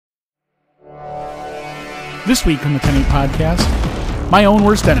This week on the 10-8 podcast, My Own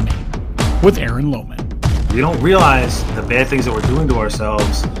Worst Enemy with Aaron Lohman. We don't realize the bad things that we're doing to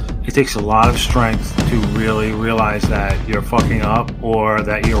ourselves. It takes a lot of strength to really realize that you're fucking up or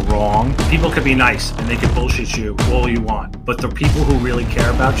that you're wrong. People could be nice and they can bullshit you all you want, but the people who really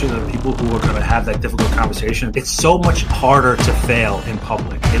care about you, the people who are going to have that difficult conversation, it's so much harder to fail in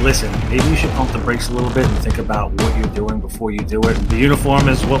public. Hey, listen, maybe you should pump the brakes a little bit and think about what you're doing before you do it. The uniform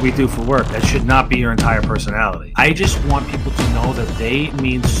is what we do for work. That should not be your entire personality. I just want people to know that they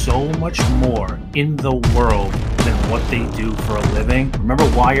mean so much more in the world than what they do for a living. Remember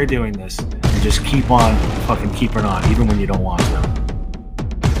why you're doing this and just keep on fucking keeping on even when you don't want to.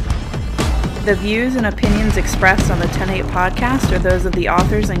 The views and opinions expressed on the 10-8 podcast are those of the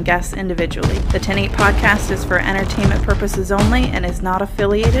authors and guests individually. The 10-8 podcast is for entertainment purposes only and is not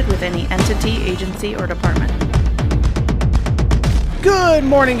affiliated with any entity, agency, or department. Good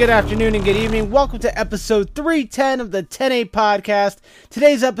morning, good afternoon, and good evening. Welcome to episode 310 of the 10-8 podcast.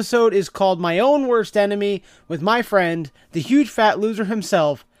 Today's episode is called My Own Worst Enemy with my friend, the huge fat loser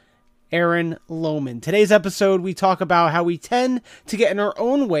himself, Aaron Lohman. Today's episode, we talk about how we tend to get in our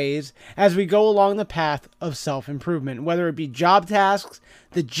own ways as we go along the path of self-improvement. Whether it be job tasks,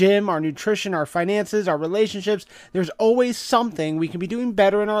 the gym, our nutrition, our finances, our relationships, there's always something we can be doing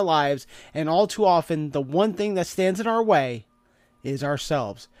better in our lives, and all too often, the one thing that stands in our way is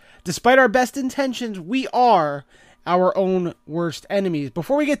ourselves. Despite our best intentions, we are our own worst enemies.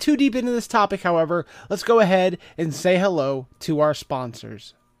 Before we get too deep into this topic, however, let's go ahead and say hello to our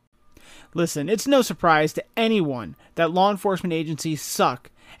sponsors. Listen, it's no surprise to anyone that law enforcement agencies suck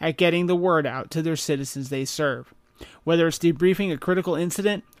at getting the word out to their citizens they serve. Whether it's debriefing a critical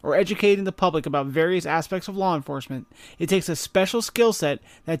incident or educating the public about various aspects of law enforcement, it takes a special skill set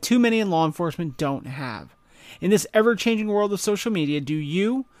that too many in law enforcement don't have. In this ever-changing world of social media, do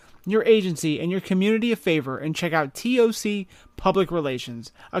you, your agency, and your community a favor and check out TOC Public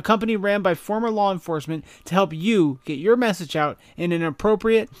Relations, a company ran by former law enforcement to help you get your message out in an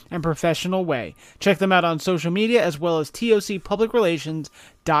appropriate and professional way. Check them out on social media as well as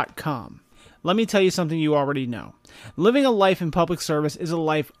tocpublicrelations.com. Let me tell you something you already know. Living a life in public service is a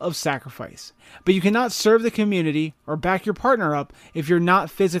life of sacrifice, but you cannot serve the community or back your partner up if you're not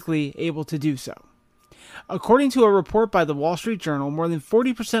physically able to do so. According to a report by the Wall Street Journal, more than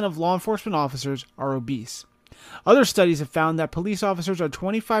 40% of law enforcement officers are obese. Other studies have found that police officers are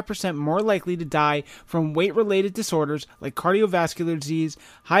 25% more likely to die from weight-related disorders like cardiovascular disease,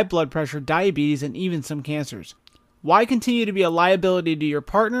 high blood pressure, diabetes, and even some cancers. Why continue to be a liability to your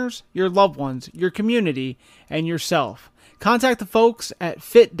partners, your loved ones, your community, and yourself? Contact the folks at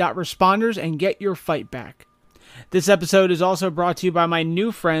fit.responders and get your fight back. This episode is also brought to you by my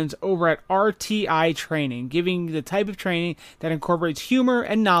new friends over at RTI Training, giving you the type of training that incorporates humor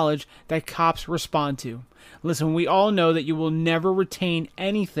and knowledge that cops respond to. Listen, we all know that you will never retain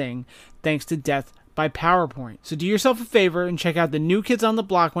anything thanks to death by PowerPoint. So do yourself a favor and check out the new kids on the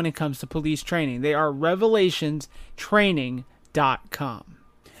block when it comes to police training. They are revelationstraining.com.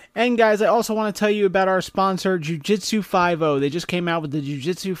 And guys, I also want to tell you about our sponsor, Jiu-Jitsu 5.0. They just came out with the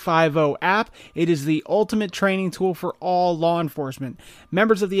Jiu-Jitsu 5.0 app. It is the ultimate training tool for all law enforcement.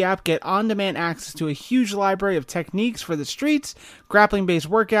 Members of the app get on-demand access to a huge library of techniques for the streets, grappling-based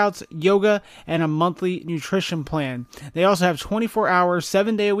workouts, yoga, and a monthly nutrition plan. They also have 24-hour,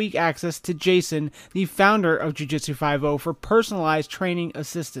 7-day-a-week access to Jason, the founder of Jiu-Jitsu 5.0, for personalized training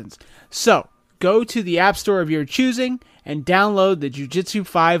assistance. So, go to the app store of your choosing and download the Jiu-Jitsu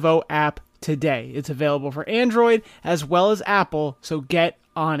 5.0 app today. It's available for Android as well as Apple, so get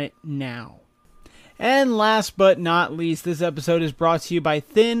on it now. And last but not least, this episode is brought to you by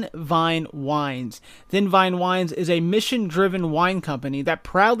Thin Vine Wines. Thin Vine Wines is a mission-driven wine company that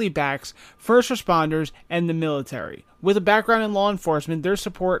proudly backs first responders and the military. With a background in law enforcement, their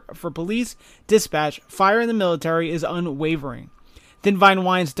support for police, dispatch, fire, and the military is unwavering. Thin Vine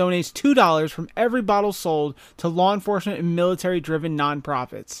Wines donates $2 from every bottle sold to law enforcement and military-driven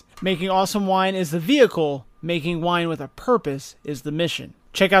nonprofits. Making awesome wine is the vehicle. Making wine with a purpose is the mission.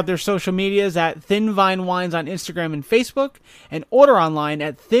 Check out their social medias at Thin Vine Wines on Instagram and Facebook, and order online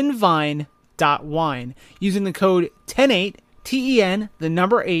at thinvine.wine using the code 10-8, TEN, the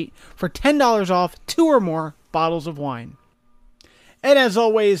number 8, for $10 off 2 or more bottles of wine. And as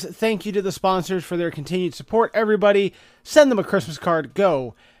always, thank you to the sponsors for their continued support. Everybody, send them a Christmas card.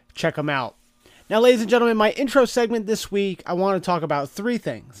 Go check them out. Now, ladies and gentlemen, my intro segment this week, I want to talk about 3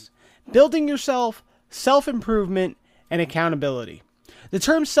 things: building yourself, self-improvement, and accountability. The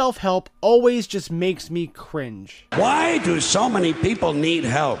term self-help always just makes me cringe. Why do so many people need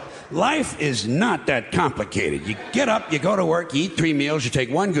help? Life is not that complicated. You get up, you go to work, you eat 3 meals, you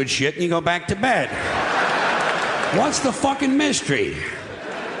take 1 good shit, and you go back to bed. What's the fucking mystery?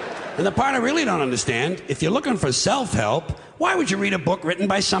 And the part I really don't understand, if you're looking for self-help, why would you read a book written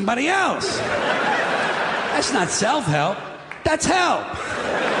by somebody else? That's not self-help, that's help.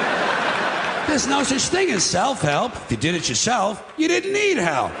 There's no such thing as self-help. If you did it yourself, you didn't need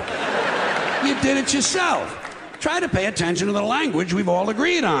help. You did it yourself. Try to pay attention to the language we've all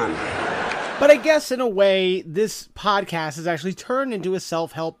agreed on. But I guess in a way, this podcast has actually turned into a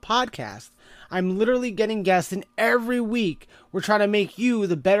self-help podcast. I'm literally getting guests in every week. We're trying to make you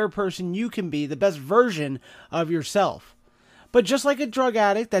the better person you can be, the best version of yourself. But just like a drug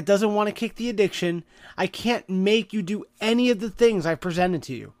addict that doesn't want to kick the addiction, I can't make you do any of the things I've presented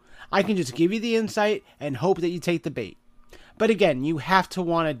to you. I can just give you the insight and hope that you take the bait. But again, you have to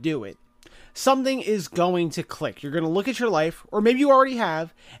want to do it. Something is going to click. You're going to look at your life, or maybe you already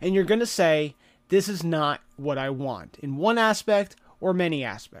have, and you're going to say, this is not what I want, in one aspect or many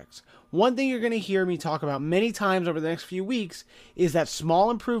aspects. One thing you're going to hear me talk about many times over the next few weeks is that small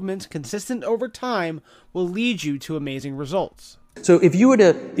improvements, consistent over time, will lead you to amazing results. So if you were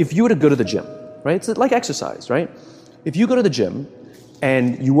to go to the gym, right? It's like exercise, right? If you go to the gym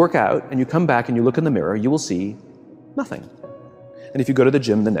and you work out and you come back and you look in the mirror, you will see nothing. And if you go to the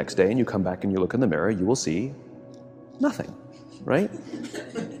gym the next day and you come back and you look in the mirror, you will see nothing, right?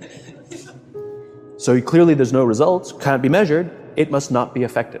 So clearly there's no results, can't be measured, it must not be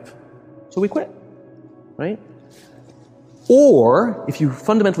effective. So we quit, right? Or if you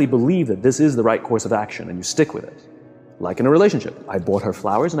fundamentally believe that this is the right course of action and you stick with it, like in a relationship, I bought her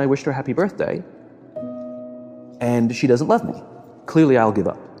flowers and I wished her happy birthday, and she doesn't love me. Clearly I'll give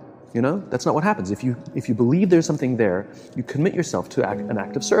up. You know, that's not what happens. If you believe there's something there, you commit yourself to an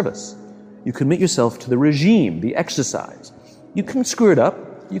act of service. You commit yourself to the regime, the exercise. You can screw it up.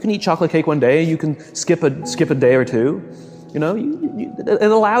 You can eat chocolate cake one day. You can skip a day or two. You know,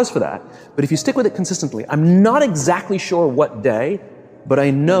 it allows for that. But if you stick with it consistently, I'm not exactly sure what day, but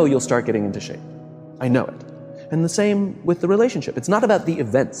I know you'll start getting into shape. I know it. And the same with the relationship. It's not about the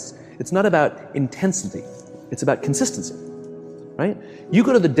events. It's not about intensity. It's about consistency. Right? You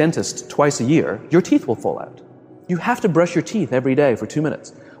go to the dentist twice a year, your teeth will fall out. You have to brush your teeth every day for 2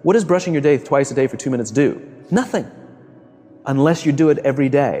 minutes. What does brushing your teeth twice a day for 2 minutes do? Nothing. Unless you do it every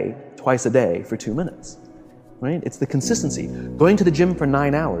day, twice a day for 2 minutes. Right? It's the consistency. Going to the gym for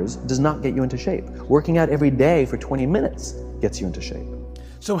 9 hours does not get you into shape. Working out every day for 20 minutes gets you into shape.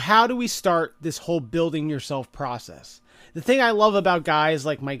 So how do we start this whole building yourself process? The thing I love about guys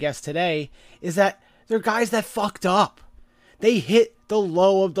like my guest today is that they're guys that fucked up. They hit the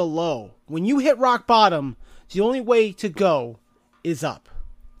low of the low. When you hit rock bottom, the only way to go is up.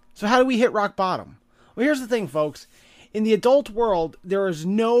 So how do we hit rock bottom? Well, here's the thing, folks. In the adult world, there is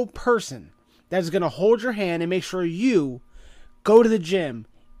no person that is going to hold your hand and make sure you go to the gym,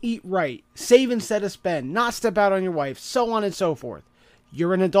 eat right, save instead of spend, not step out on your wife, so on and so forth.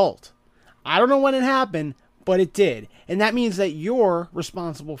 You're an adult. I don't know when it happened, but it did. And that means that you're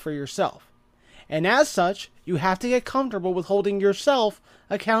responsible for yourself. And as such, you have to get comfortable with holding yourself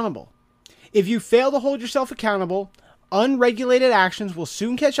accountable. If you fail to hold yourself accountable, unregulated actions will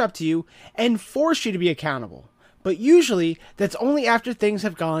soon catch up to you and force you to be accountable. But usually, that's only after things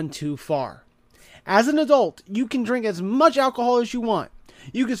have gone too far. As an adult, you can drink as much alcohol as you want.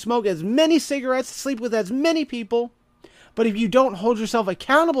 You can smoke as many cigarettes, sleep with as many people. But if you don't hold yourself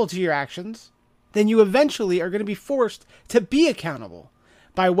accountable to your actions, then you eventually are going to be forced to be accountable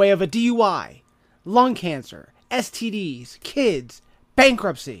by way of a DUI, lung cancer, STDs, kids,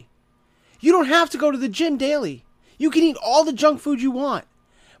 bankruptcy. You don't have to go to the gym daily. You can eat all the junk food you want.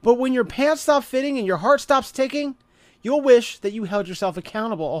 But when your pants stop fitting and your heart stops ticking, you'll wish that you held yourself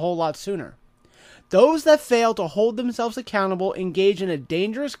accountable a whole lot sooner. Those that fail to hold themselves accountable engage in a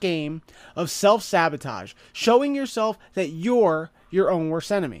dangerous game of self-sabotage, showing yourself that you're your own worst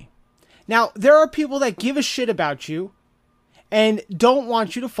enemy. Now, there are people that give a shit about you and don't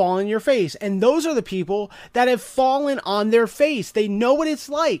want you to fall on your face. And those are the people that have fallen on their face. They know what it's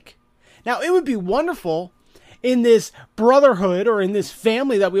like. Now, it would be wonderful in this brotherhood or in this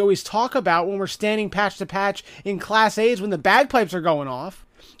family that we always talk about when we're standing patch to patch in Class A's when the bagpipes are going off,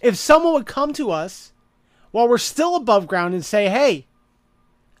 if someone would come to us while we're still above ground and say, hey,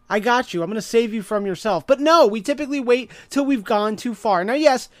 I got you. I'm going to save you from yourself. But no, we typically wait till we've gone too far. Now,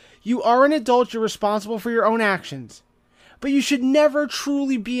 yes, you are an adult. You're responsible for your own actions. But you should never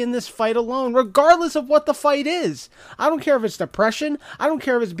truly be in this fight alone, regardless of what the fight is. I don't care if it's depression. I don't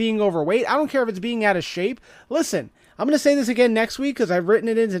care if it's being overweight. I don't care if it's being out of shape. Listen, I'm going to say this again next week because I've written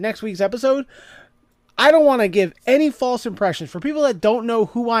it into next week's episode. I don't want to give any false impressions. For people that don't know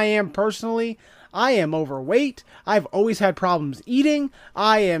who I am personally, I am overweight. I've always had problems eating.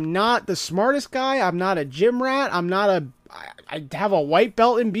 I am not the smartest guy. I'm not a gym rat. I have a white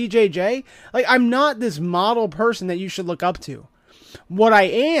belt in BJJ. Like, I'm not this model person that you should look up to. What I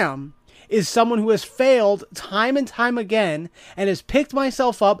am is someone who has failed time and time again and has picked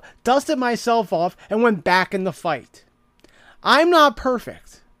myself up, dusted myself off, and went back in the fight. I'm not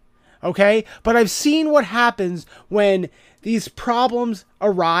perfect, okay? But I've seen what happens when these problems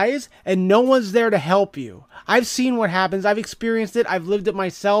arise and no one's there to help you. I've seen what happens. I've experienced it. I've lived it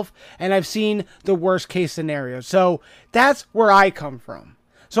myself, and I've seen the worst case scenario. So that's where I come from.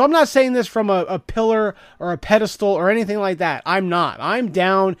 So I'm not saying this from a pillar or a pedestal or anything like that. I'm not. I'm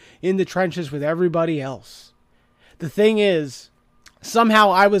down in the trenches with everybody else. The thing is, somehow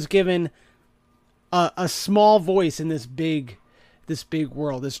I was given a small voice in this big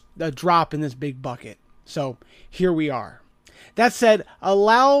world, a drop in this big bucket. So here we are. That said,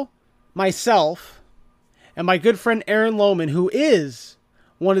 allow myself and my good friend Aaron Lohman, who is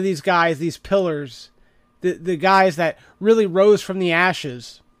one of these guys, these pillars, the guys that really rose from the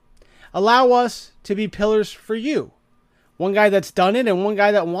ashes, allow us to be pillars for you. One guy that's done it and one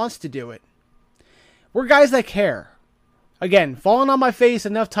guy that wants to do it. We're guys that care. Again, falling on my face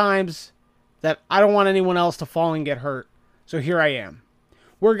enough times that I don't want anyone else to fall and get hurt. So here I am.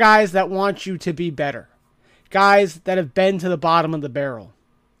 We're guys that want you to be better. Guys that have been to the bottom of the barrel.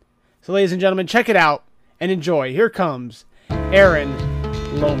 So ladies and gentlemen, check it out and enjoy. Here comes Aaron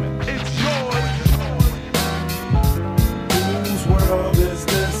Lohman. Whose world is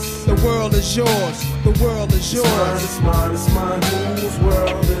this? The world is yours. The world is yours. It's mine, it's mine, it's mine. Whose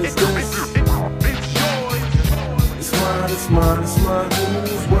world is this? It's mine, it's mine, it's mine.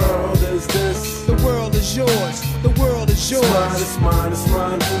 Whose world is this? The world is yours. The world is yours. It's mine, it's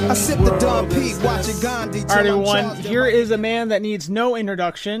mine, it's mine. I sip the Dom P, watching Gandhi. All right, everyone. Here is a man that needs no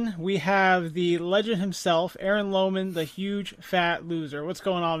introduction. We have the legend himself, Aaron Lohman, the huge fat loser. What's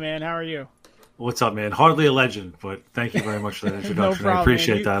going on, man? How are you? What's up, man? Hardly a legend, but thank you very much for that introduction. No problem, I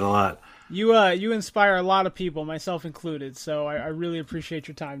appreciate that a lot. You inspire a lot of people, myself included, so I really appreciate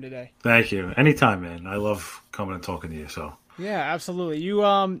your time today. Thank you. Anytime, man. I love coming and talking to you. So yeah, absolutely. You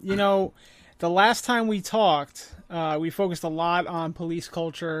know, the last time we talked, we focused a lot on police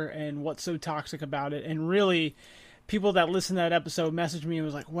culture and what's so toxic about it, and really, people that listened to that episode messaged me and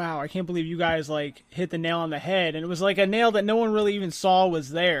was like, "Wow, I can't believe you guys like hit the nail on the head," and it was like a nail that no one really even saw was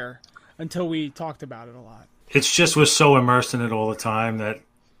there until we talked about it a lot. It's just we're so immersed in it all the time that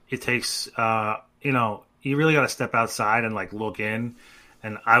it takes, you really got to step outside and like look in.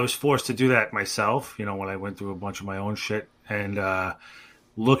 And I was forced to do that myself, when I went through a bunch of my own shit and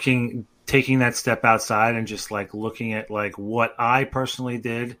taking that step outside and just like looking at like what I personally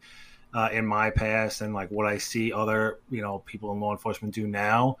did in my past and like what I see other, people in law enforcement do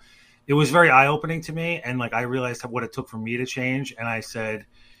now. It was very eye-opening to me. And like I realized what it took for me to change. And I said,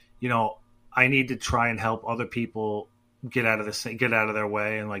 I need to try and help other people get out of their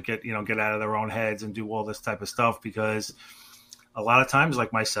way and like get out of their own heads and do all this type of stuff, because a lot of times,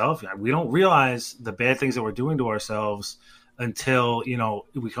 like myself, we don't realize the bad things that we're doing to ourselves until,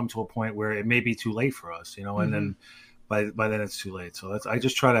 we come to a point where it may be too late for us, and then by then it's too late. So I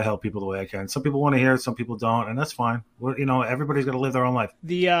just try to help people the way I can. Some people want to hear it, some people don't, and that's fine. Everybody's got to live their own life.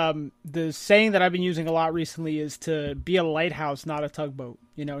 The saying that I've been using a lot recently is to be a lighthouse, not a tugboat.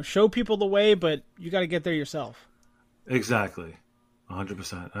 Show people the way, but you got to get there yourself. Exactly.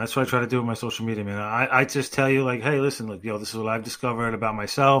 100%. That's what I try to do with my social media, man. I just tell you like, hey, listen, look, this is what I've discovered about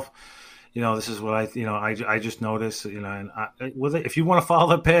myself. This is what I just noticed, and if you want to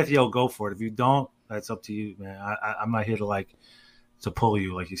follow the path, go for it. If you don't, that's up to you, man. I'm not here to pull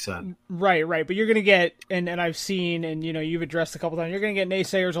you, like you said. Right. But you're going to get, and I've seen, and you've addressed a couple times, you're going to get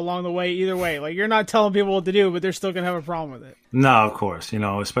naysayers along the way either way. Like, you're not telling people what to do, but they're still going to have a problem with it. No, of course.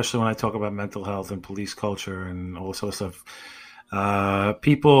 Especially when I talk about mental health and police culture and all this other stuff.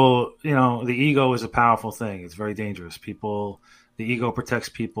 People, the ego is a powerful thing. It's very dangerous. The ego protects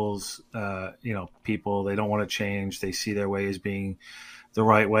people's, people. They don't want to change. They see their way as being the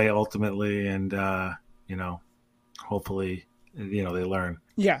right way ultimately. And, hopefully, they learn.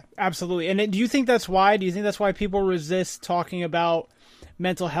 Yeah, absolutely. And do you think that's why? Do you think that's why people resist talking about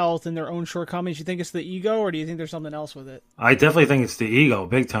mental health and their own shortcomings? You think it's the ego, or do you think there's something else with it? I definitely think it's the ego,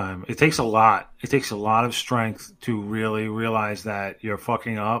 big time. It takes a lot. It takes a lot of strength to really realize that you're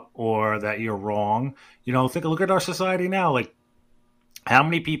fucking up or that you're wrong. Look at our society now. Like, how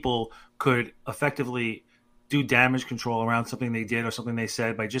many people could effectively do damage control around something they did or something they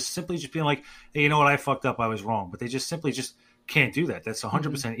said by simply being like, hey, you know what, I fucked up, I was wrong. But they just simply can't do that. That's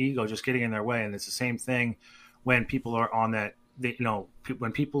 100% ego just getting in their way. And it's the same thing when people are on that,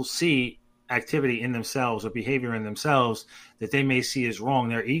 when people see activity in themselves or behavior in themselves that they may see as wrong,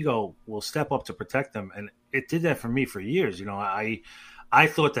 their ego will step up to protect them. And it did that for me for years. You know, I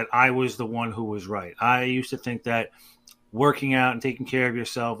thought that I was the one who was right. I used to think that working out and taking care of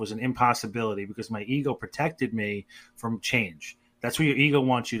yourself was an impossibility because my ego protected me from change. That's what your ego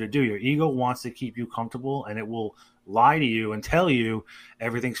wants you to do. Your ego wants to keep you comfortable, and it will lie to you and tell you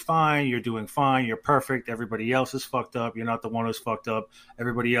everything's fine, you're doing fine, you're perfect, everybody else is fucked up, you're not the one who's fucked up,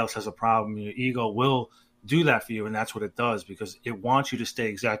 everybody else has a problem. Your ego will do that for you, and that's what it does because it wants you to stay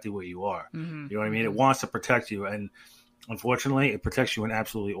exactly where you are. Mm-hmm. You know what I mean? It wants to protect you, and unfortunately, it protects you in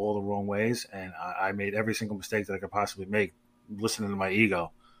absolutely all the wrong ways, and I made every single mistake that I could possibly make listening to my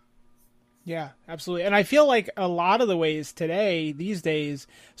ego. Yeah, absolutely. And I feel like a lot of the ways today, these days,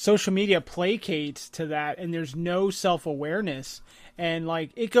 social media placates to that, and there's no self-awareness. And like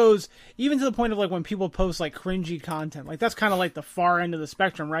it goes even to the point of like when people post like cringy content, like that's kind of like the far end of the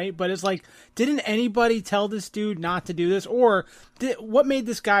spectrum, right? But it's like, didn't anybody tell this dude not to do this? Or what made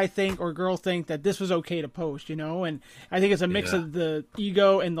this guy think or girl think that this was okay to post, you know? And I think it's a mix of the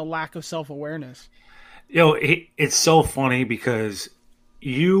ego and the lack of self-awareness. You know, it's so funny because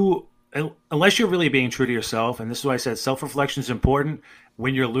unless you're really being true to yourself, and this is why I said self-reflection is important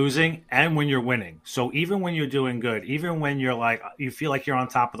when you're losing and when you're winning. So even when you're doing good, even when you're like, you feel like you're on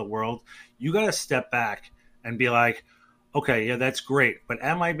top of the world, you got to step back and be like, okay, yeah, that's great. But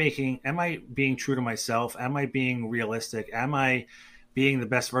am I being true to myself? Am I being realistic? Am I being the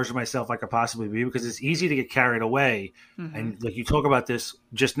best version of myself I could possibly be? Because it's easy to get carried away. Mm-hmm. And like you talk about this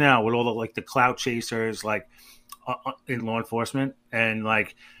just now with all the, like the clout chasers, like in law enforcement, and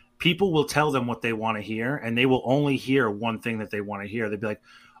like, people will tell them what they want to hear, and they will only hear one thing that they want to hear. They'll be like,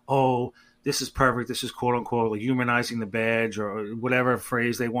 oh, this is perfect. This is quote unquote like humanizing the badge or whatever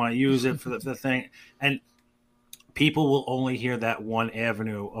phrase they want to use it for the thing. And people will only hear that one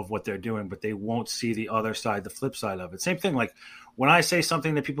avenue of what they're doing, but they won't see the other side, the flip side of it. Same thing. Like when I say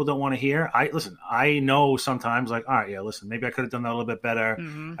something that people don't want to hear, I know sometimes like, all right, yeah, listen, maybe I could have done that a little bit better.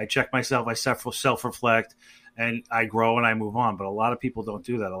 Mm-hmm. I check myself, I self-reflect, and I grow and I move on. But a lot of people don't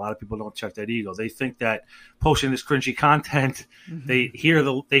do that. A lot of people don't check that ego. They think that posting this cringy content, mm-hmm. they hear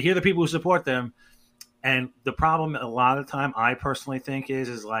the people who support them. And the problem a lot of the time, I personally think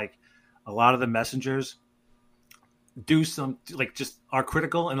is like a lot of the messengers do some like just are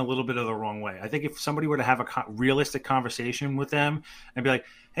critical in a little bit of the wrong way. I think if somebody were to have a realistic conversation with them and be like,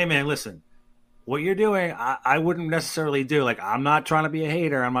 hey man, listen, what you're doing, I wouldn't necessarily do. Like, I'm not trying to be a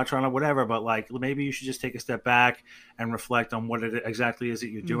hater. I'm not trying to whatever, but like, maybe you should just take a step back and reflect on what it exactly is that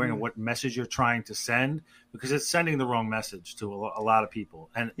you're doing, mm-hmm. and what message you're trying to send, because it's sending the wrong message to a lot of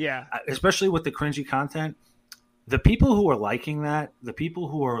people. And especially with the cringy content, the people who are liking that, the people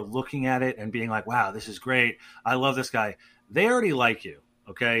who are looking at it and being like, wow, this is great, I love this guy, they already like you.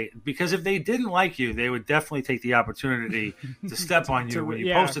 Okay, because if they didn't like you, they would definitely take the opportunity to step on you when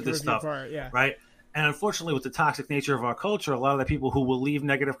you posted this stuff, right? And unfortunately, with the toxic nature of our culture, a lot of the people who will leave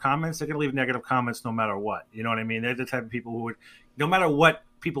negative comments, they're going to leave negative comments no matter what. You know what I mean? They're the type of people who would, no matter what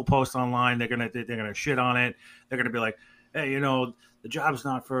people post online, they're gonna shit on it. They're going to be like, hey, you know, the job's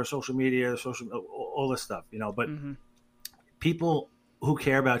not for social media, all this stuff, you know. But mm-hmm. people who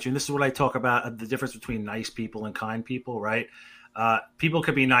care about you, and this is what I talk about, the difference between nice people and kind people, right? People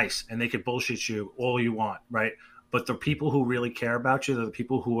could be nice and they could bullshit you all you want, right? But the people who really care about you, they're the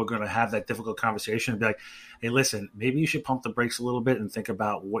people who are going to have that difficult conversation and be like, hey, listen, maybe you should pump the brakes a little bit and think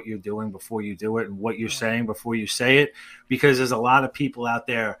about what you're doing before you do it, and what you're saying before you say it. Because there's a lot of people out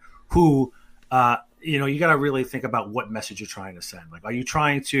there who, you know, you got to really think about what message you're trying to send. Like, are you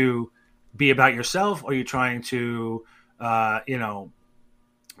trying to be about yourself? Or are you trying to, you know,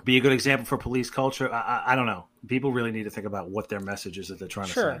 be a good example for police culture? I don't know. People really need to think about what their message is that they're trying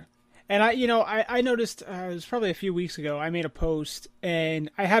to say. And I noticed, it was probably a few weeks ago, I made a post and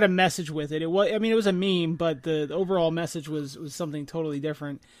I had a message with it. It was a meme, but the overall message was something totally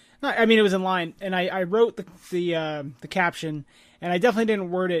different. It was in line, and I wrote the caption, and I definitely didn't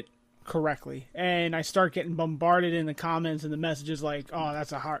word it correctly. And I start getting bombarded in the comments and the messages like, oh,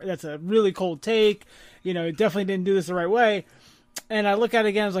 that's a really cold take. You know, definitely didn't do this the right way. And I look at it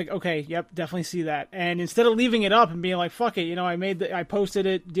again, I was like, okay, yep, definitely see that. And instead of leaving it up and being like, fuck it, you know, I posted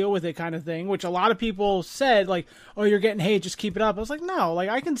it, deal with it kind of thing, which a lot of people said, like, oh, you're getting hate, just keep it up. I was like, no, like,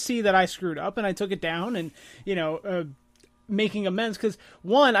 I can see that I screwed up and I took it down and, you know, making amends. Because,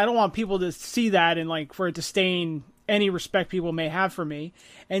 one, I don't want people to see that and, like, for it to stain any respect people may have for me.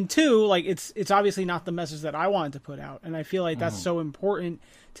 And two, like, it's obviously not the message that I wanted to put out. And I feel like that's so important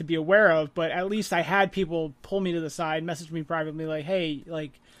to be aware of. But at least I had people pull me to the side, message me privately like, hey,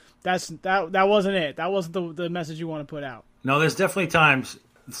 like, that wasn't it. That wasn't the message you want to put out. No, there's definitely times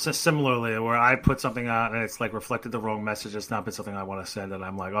Similarly, where I put something out and it's like reflected the wrong message, it's not been something I want to send, and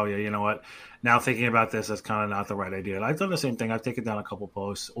I'm like, oh yeah, you know what? Now thinking about this, that's kind of not the right idea. And I've done the same thing. I've taken down a couple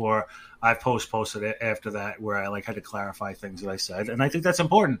posts, or I've posted it after that where I like had to clarify things that I said, and I think that's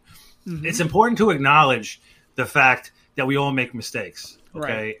important. Mm-hmm. It's important to acknowledge the fact that we all make mistakes,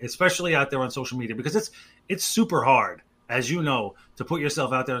 okay? Right. Especially out there on social media, because it's super hard, as you know, to put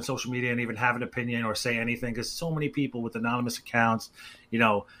yourself out there on social media and even have an opinion or say anything, because so many people with anonymous accounts,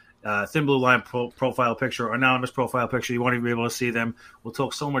 thin blue line profile picture or anonymous profile picture, you won't even be able to see them, will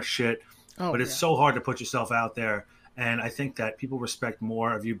talk so much shit. But it's so hard to put yourself out there. And I think that people respect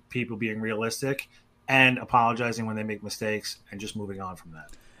more of you people being realistic and apologizing when they make mistakes and just moving on from that.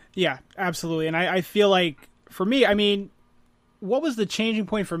 Yeah, absolutely. And I feel like, for me, I mean, what was the changing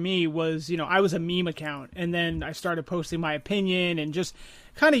point for me was, I was a meme account, and then I started posting my opinion and just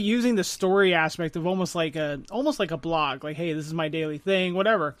kind of using the story aspect of almost like a blog, like, hey, this is my daily thing,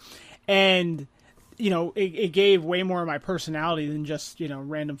 whatever. And, it gave way more of my personality than just,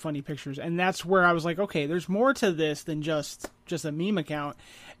 random funny pictures. And that's where I was like, okay, there's more to this than just a meme account.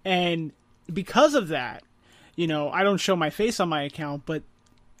 And because of that, I don't show my face on my account, but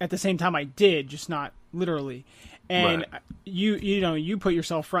at the same time I did, just not literally. And right. You put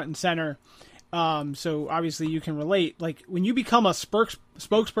yourself front and center. So obviously you can relate. Like when you become a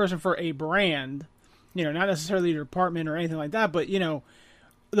spokesperson for a brand, not necessarily your department or anything like that, but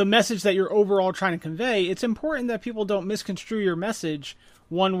the message that you're overall trying to convey, it's important that people don't misconstrue your message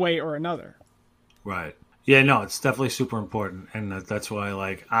one way or another. Right. Yeah, no, it's definitely super important. And that's why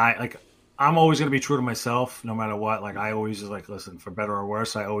I'm always going to be true to myself no matter what. Like I always listen, for better or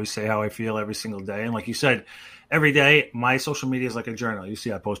worse, I always say how I feel every single day. And like you said, every day, my social media is like a journal. You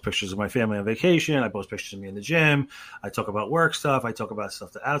see, I post pictures of my family on vacation. I post pictures of me in the gym. I talk about work stuff. I talk about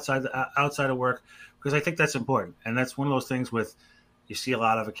stuff outside of work, because I think that's important. And that's one of those things with, you see a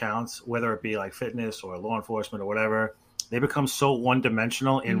lot of accounts, whether it be like fitness or law enforcement or whatever, they become so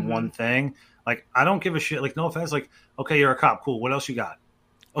one-dimensional in one thing. Like, I don't give a shit. Like, no offense. Like, okay, you're a cop. Cool. What else you got?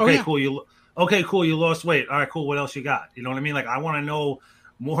 Okay, cool. Okay, cool. You lost weight. All right, cool. What else you got? You know what I mean? Like, I want to know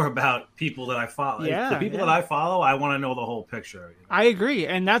more about people that I follow. Yeah, the people that I follow, I want to know the whole picture. I agree.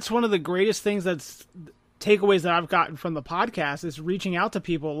 And that's one of the greatest things takeaways that I've gotten from the podcast is reaching out to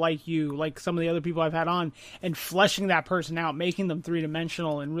people like you, like some of the other people I've had on, and fleshing that person out, making them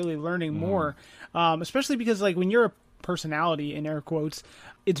three-dimensional and really learning more. Especially because like when you're a personality, in air quotes,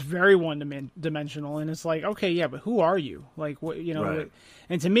 it's very one-dimensional, and it's like, okay, yeah, but who are you? Like, what, right.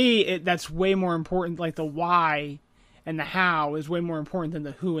 And to me, that's way more important. Like the why and the how is way more important than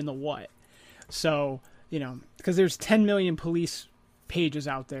the who and the what. So, because there's 10 million police pages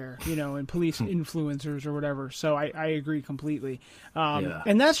out there, and police influencers or whatever. So I agree completely.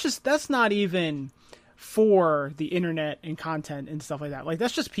 And that's not even for the internet and content and stuff like that. Like,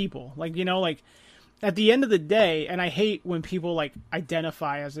 that's just people. Like, like at the end of the day, and I hate when people like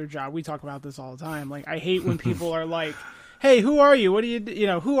identify as their job. We talk about this all the time. Like, I hate when people are like, hey, who are you? What do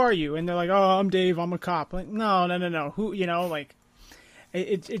you, who are you? And they're like, oh, I'm Dave. I'm a cop. Like, no. Who, like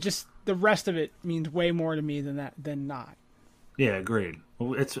it just, the rest of it means way more to me than not. Yeah, agreed.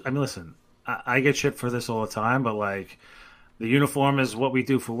 Well, listen, I get shit for this all the time, but like the uniform is what we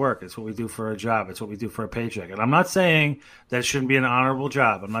do for work. It's what we do for a job. It's what we do for a paycheck. And I'm not saying that it shouldn't be an honorable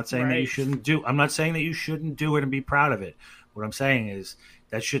job. I'm not saying that you shouldn't do. I'm not saying that you shouldn't do it and be proud of it. What I'm saying is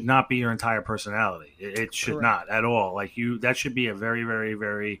that should not be your entire personality. It should not at all. Like that should be a very, very,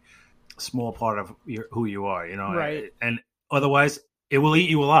 very small part of who you are. Right. And otherwise, it will eat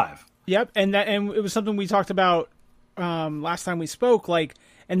you alive. Yep. And it was something we talked about last time we spoke, like,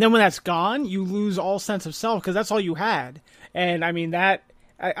 and then when that's gone, you lose all sense of self, because that's all you had. And I mean, that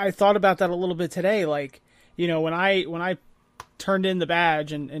I thought about that a little bit today. Like, when I turned in the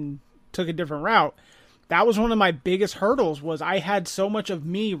badge and took a different route, that was one of my biggest hurdles. Was I had so much of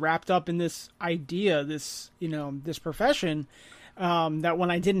me wrapped up in this idea, this profession, that when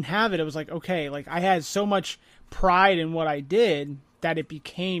I didn't have it, it was like, okay, like I had so much pride in what I did that it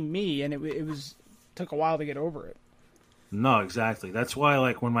became me, and it took a while to get over it. No, exactly. That's why,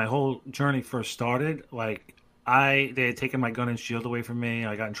 like, when my whole journey first started, like, they had taken my gun and shield away from me.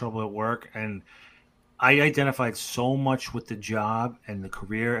 I got in trouble at work, and I identified so much with the job and the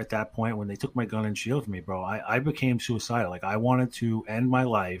career at that point. When they took my gun and shield from me, bro, I became suicidal. Like, I wanted to end my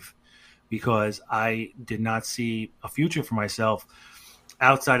life because I did not see a future for myself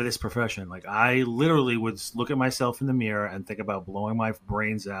outside of this profession. Like, I literally would look at myself in the mirror and think about blowing my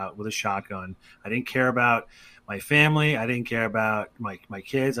brains out with a shotgun. I didn't care about my family. I didn't care about my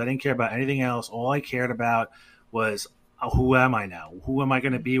kids. I didn't care about anything else. All I cared about was, who am I now? Who am I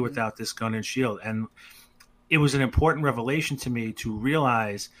going to be without this gun and shield? And it was an important revelation to me to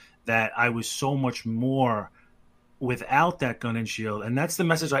realize that I was so much more without that gun and shield. And that's the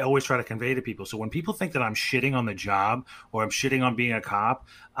message I always try to convey to people. So when people think that I'm shitting on the job or I'm shitting on being a cop,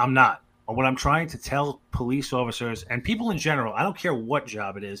 I'm not. What I'm trying to tell police officers and people in general, I don't care what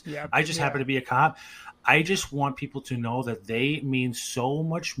job it is. I just happen to be a cop. I just want people to know that they mean so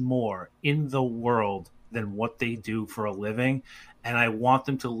much more in the world than what they do for a living. And I want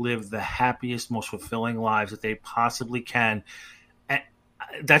them to live the happiest, most fulfilling lives that they possibly can. And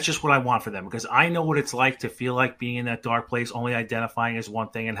that's just what I want for them, because I know what it's like to feel like being in that dark place, only identifying as one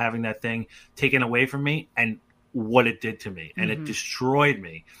thing and having that thing taken away from me, and what it did to me. And it destroyed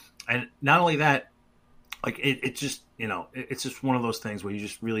me. And not only that, like it just, it's just one of those things where you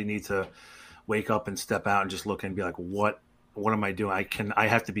just really need to wake up and step out and just look and be like, what am I doing? I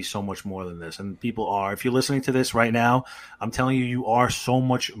have to be so much more than this. And people are. If you're listening to this right now, I'm telling you, you are so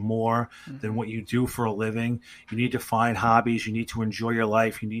much more than what you do for a living. You need to find hobbies. You need to enjoy your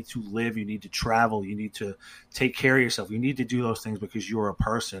life. You need to live. You need to travel. You need to take care of yourself. You need to do those things because you're a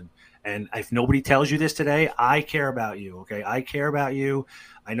person. And if nobody tells you this today, I care about you. Okay, I care about you.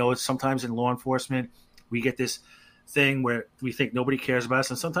 I know it's sometimes in law enforcement, we get this thing where we think nobody cares about us.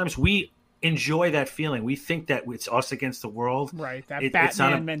 And sometimes we enjoy that feeling. We think that it's us against the world. Right, that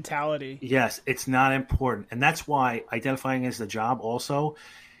Batman mentality. Yes, it's not important. And that's why identifying as the job also,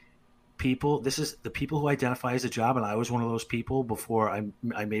 this is the people who identify as a job, and I was one of those people before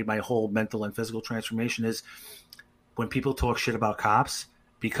I made my whole mental and physical transformation, is when people talk shit about cops,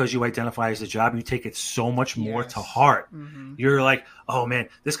 because you identify as a job, you take it so much more to heart. You're like, oh man,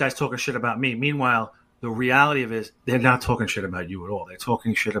 this guy's talking shit about me. Meanwhile, the reality of it is they're not talking shit about you at all. They're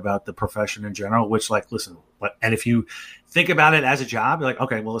talking shit about the profession in general, which, like, listen, and if you think about it as a job, you're like,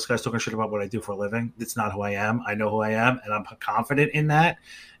 okay, well, this guy's talking shit about what I do for a living. It's not who I am. I know who I am, and I'm confident in that.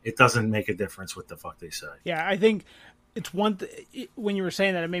 It doesn't make a difference what the fuck they say. Yeah, I think it's when you were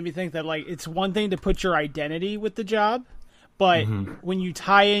saying that, it made me think that, like, it's one thing to put your identity with the job, but when you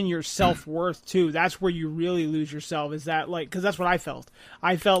tie in your self-worth too, that's where you really lose yourself. Is that, like, because that's what I felt.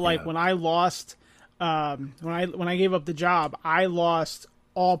 I felt like when I lost, when I gave up the job, I lost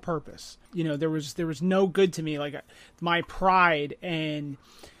all purpose. There was no good to me. Like, my pride and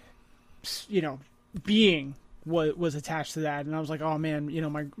being was attached to that, and I was like, oh man,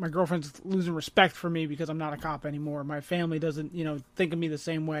 my girlfriend's losing respect for me because I'm not a cop anymore. My family doesn't think of me the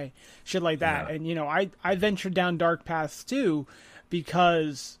same way, shit like that. And I ventured down dark paths too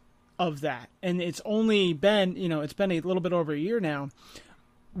because of that. And it's only been it's been a little bit over a year now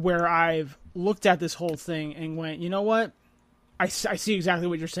where I've looked at this whole thing and went, you know what, I see exactly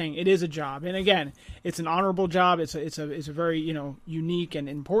what you're saying. It is a job, and again, it's an honorable job. It's a very unique and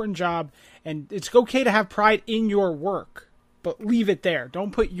important job, and it's okay to have pride in your work, but leave it there. Don't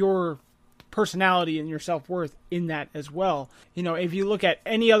put your personality and your self-worth in that as well. If you look at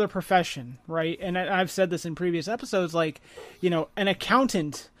any other profession, right? And I've said this in previous episodes, like an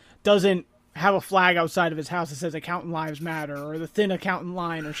accountant doesn't have a flag outside of his house that says accountant lives matter, or the thin accountant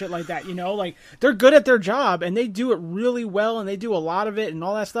line, or shit like that. Like, they're good at their job and they do it really well and they do a lot of it and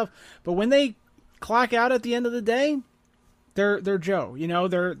all that stuff. But when they clock out at the end of the day, they're Joe,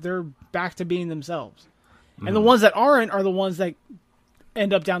 they're back to being themselves. And the ones that aren't are the ones that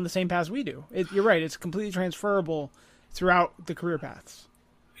end up down the same path we do. You're right. It's completely transferable throughout the career paths.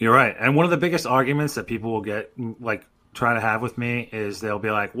 You're right. And one of the biggest arguments that people will get, like, try to have with me is they'll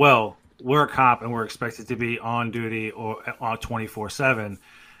be like, well, we're a cop and we're expected to be on duty or on 24/7.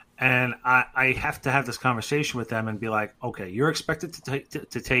 And I have to have this conversation with them and be like, okay, you're expected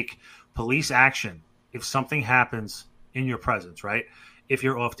to take police action if something happens in your presence, right? If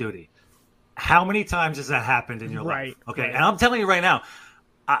you're off duty. How many times has that happened in your life? Okay. Right. And I'm telling you right now,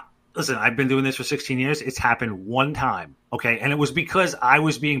 listen, I've been doing this for 16 years. It's happened one time. Okay. And it was because I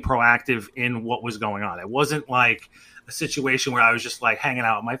was being proactive in what was going on. It wasn't like a situation where I was just like hanging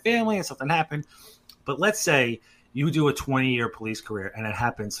out with my family and something happened. But let's say you do a 20-year police career and it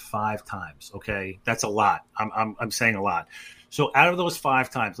happens 5 times. Okay. That's a lot. I'm saying a lot. So out of those 5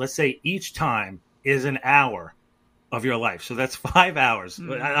 times, let's say each time is an hour of your life. So that's 5 hours.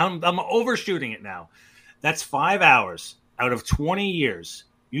 I'm overshooting it now. That's 5 hours out of 20 years.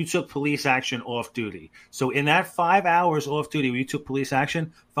 You took police action off duty. So in that 5 hours off duty where you took police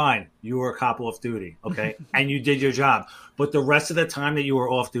action, fine, you were a cop off duty, okay? And you did your job. But the rest of the time that you were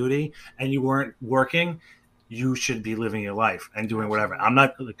off duty and you weren't working, you should be living your life and doing whatever.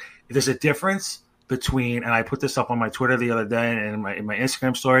 There's a difference between, and I put this up on my Twitter the other day and in my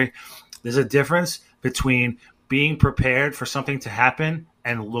Instagram story, there's a difference between being prepared for something to happen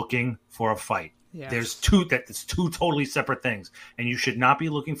and looking for a fight. Yes. There's two totally separate things, and you should not be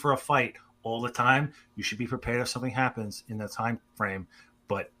looking for a fight all the time. You should be prepared if something happens in that time frame,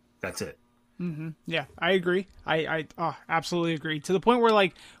 but that's it. Mm-hmm. Yeah, I agree. I absolutely agree. To the point where,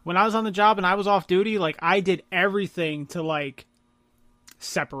 like, when I was on the job and I was off duty, like, I did everything to, like,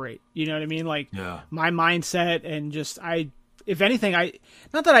 separate. You know what I mean? Like, my mindset and just, if anything,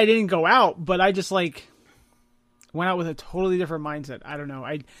 not that I didn't go out, but I just, like, went out with a totally different mindset. I don't know.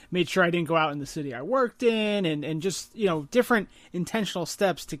 I made sure I didn't go out in the city I worked in and just, you know, different intentional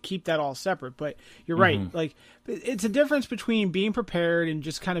steps to keep that all separate. But you're right. Like, it's a difference between being prepared and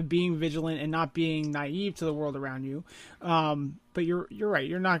just kind of being vigilant and not being naive to the world around you. But you're right.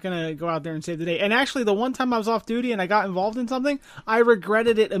 You're not going to go out there and save the day. And actually, the one time I was off duty and I got involved in something, I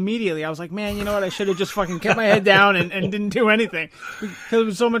regretted it immediately. I was like, man, you know what? I should have just fucking kept my head down and didn't do anything. Because it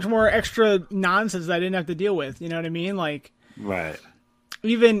was so much more extra nonsense that I didn't have to deal with. You know what I mean? Like, right.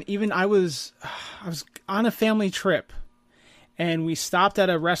 Even I was on a family trip, and we stopped at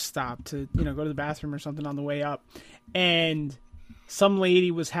a rest stop to, you know, go to the bathroom or something on the way up, and some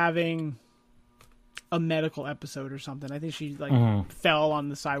lady was having a medical episode or something. I think she fell on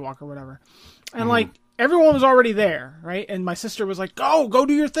the sidewalk or whatever, and like everyone was already there, right? And my sister was like, "Go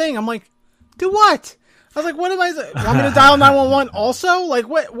do your thing." I'm like, "Do what?" I was like, "What am I? Want me to dial 911 also? Like,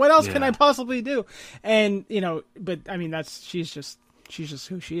 what else can I possibly do?" And you know, but I mean, she's just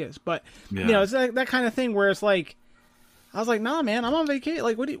who she is. But you know, it's that kind of thing where it's like, I was like, "Nah, man, I'm on vacation.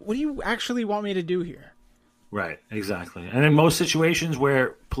 Like, what do you actually want me to do here?" Right, exactly. And in most situations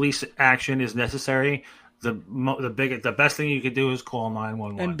where police action is necessary, the best thing you could do is call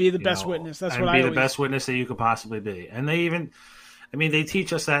 911 and be the best witness. That's what I be the best witness that you could possibly be. And they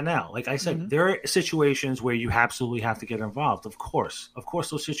teach us that now. Like I said, there are situations where you absolutely have to get involved. Of course,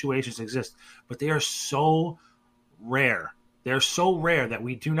 those situations exist, but they are so rare. They're so rare that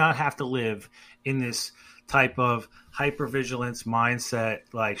we do not have to live in this type of hypervigilance mindset,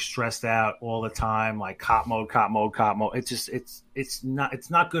 like stressed out all the time, like cop mode. It's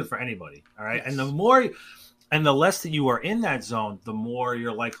not good for anybody. All right. Yes. And the less that you are in that zone, the more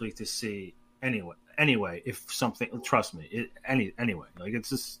you're likely to see anyway, if something, trust me, anyway, like it's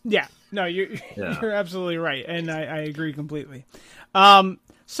just, you're absolutely right. And I agree completely.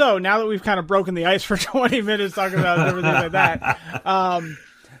 So now that we've kind of broken the ice for 20 minutes talking about everything like that.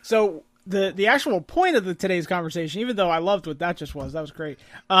 So the actual point of today's conversation, even though I loved what that was great.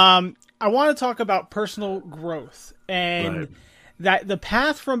 I want to talk about personal growth and that the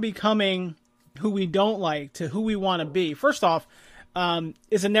path from becoming who we don't like to who we want to be. First off,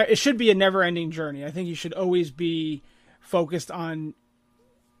 it should be a never-ending journey. I think you should always be focused on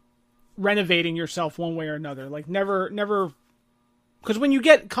renovating yourself one way or another. Like never, because when you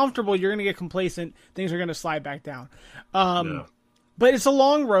get comfortable, you're going to get complacent. Things are going to slide back down. But it's a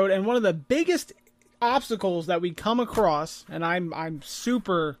long road, and one of the biggest obstacles that we come across, and I'm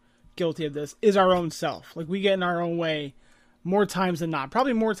super guilty of this, is our own self. Like, we get in our own way more times than not.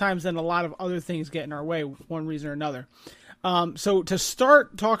 Probably more times than a lot of other things get in our way, one reason or another. So to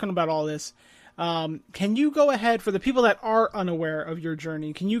start talking about all this, can you go ahead, for the people that are unaware of your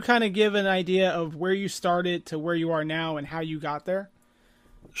journey, can you kind of give an idea of where you started to where you are now and how you got there?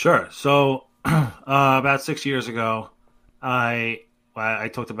 Sure. So about 6 years ago, I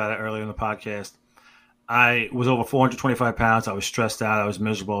talked about it earlier in the podcast. I was over 425 pounds. I was stressed out. I was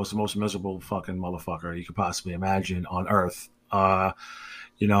miserable. I was the most miserable fucking motherfucker you could possibly imagine on earth.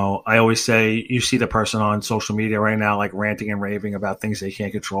 You know, I always say, you see the person on social media right now, like ranting and raving about things they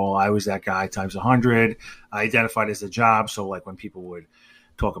can't control. I was that guy times 100. I identified as a job. So like when people would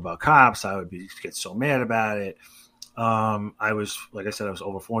talk about cops, I would get so mad about it. I was, like I said, I was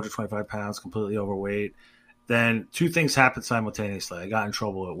over 425 pounds, completely overweight. Then two things happened simultaneously. I got in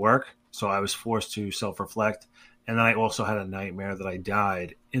trouble at work, so I was forced to self-reflect. And then I also had a nightmare that I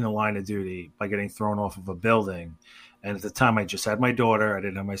died in the line of duty by getting thrown off of a building. And at the time, I just had my daughter. I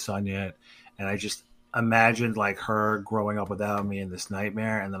didn't have my son yet. And I just imagined like her growing up without me in this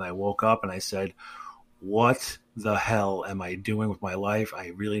nightmare. And then I woke up and I said, what the hell am I doing with my life? I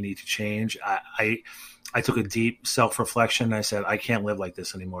really need to change. I took a deep self-reflection and I said, I can't live like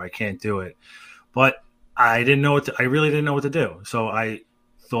this anymore. I can't do it. But I really didn't know what to do. So I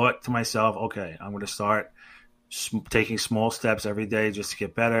thought to myself, okay, I'm going to start taking small steps every day just to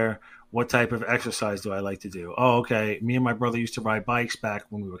get better. What type of exercise do I like to do? Oh, okay. Me and my brother used to ride bikes back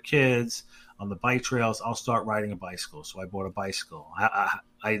when we were kids on the bike trails. I'll start riding a bicycle. So I bought a bicycle.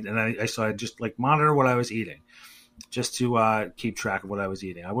 I started just like monitor what I was eating just to keep track of what I was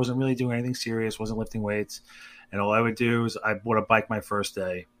eating. I wasn't really doing anything serious, wasn't lifting weights. And all I would do is I bought a bike my first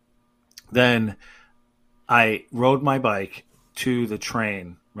day. Then I rode my bike to the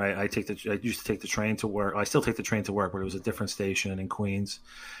train, right? I used to take the train to work. I still take the train to work, but it was a different station in Queens.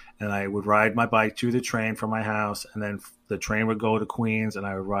 and I would ride my bike to the train from my house, and then the train would go to Queens, and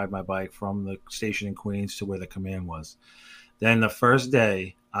I would ride my bike from the station in Queens to where the command was. Then the first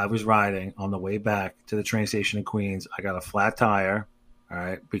day I was riding on the way back to the train station in Queens, I got a flat tire, all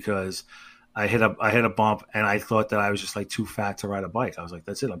right, because I hit a bump, and I thought that I was just like too fat to ride a bike. I was like,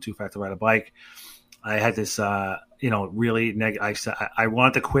 that's it, I'm too fat to ride a bike. I had this, really negative. I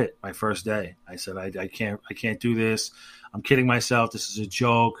wanted to quit my first day. I said, I can't do this. I'm kidding myself. This is a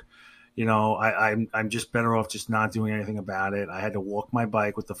joke. I'm just better off just not doing anything about it. I had to walk my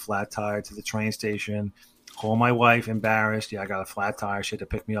bike with the flat tire to the train station, call my wife embarrassed. Yeah, I got a flat tire. She had to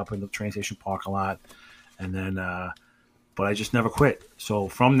pick me up in the train station parking lot. And then, but I just never quit. So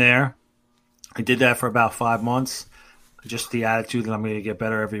from there, I did that for about 5 months. Just the attitude that I'm going to get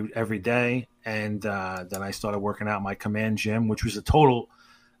better every day. And then I started working out my command gym, which was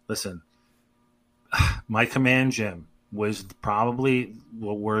my command gym was probably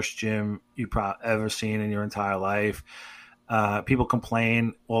the worst gym you've ever seen in your entire life. People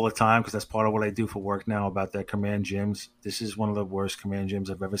complain all the time because that's part of what I do for work now about their command gyms. This is one of the worst command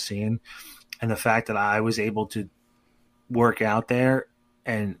gyms I've ever seen. And the fact that I was able to work out there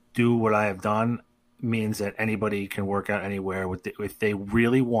and do what I have done means that anybody can work out anywhere if they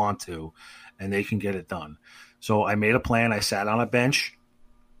really want to, and they can get it done. So I made a plan. I sat on a bench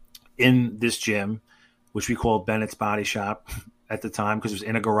in this gym, which we called Bennett's Body Shop at the time because it was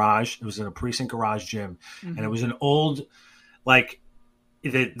in a garage. It was in a precinct garage gym. Mm-hmm. And it was an old,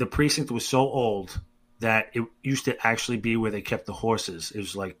 the precinct was so old that it used to actually be where they kept the horses. It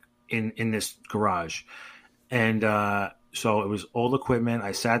was like in this garage. And so it was old equipment.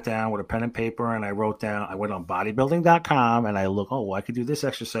 I sat down with a pen and paper and I wrote down, I went on bodybuilding.com and I looked, I could do this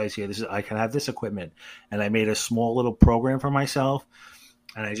exercise here. I can have this equipment. And I made a small little program for myself.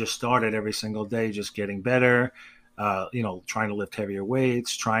 And I just started every single day, just getting better, trying to lift heavier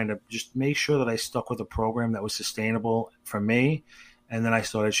weights, trying to just make sure that I stuck with a program that was sustainable for me. And then I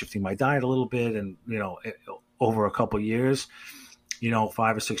started shifting my diet a little bit. And, over a couple of years, 5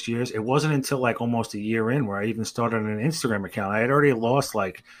 or 6 years, it wasn't until almost a year in where I even started an Instagram account. I had already lost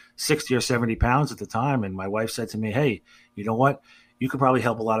 60 or 70 pounds at the time. And my wife said to me, hey, you know what? You could probably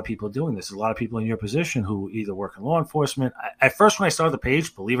help a lot of people doing this. There's a lot of people in your position who either work in law enforcement. At first, when I started the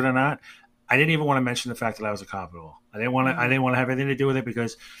page, believe it or not, I didn't even want to mention the fact that I was a cop at all. I didn't want to have anything to do with it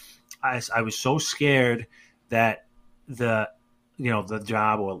because I was so scared that the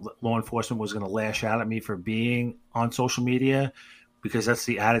job or law enforcement was going to lash out at me for being on social media, because that's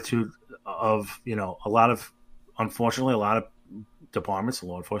the attitude of, unfortunately, a lot of departments,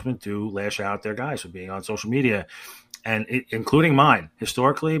 law enforcement, do lash out at their guys for being on social media. And including mine,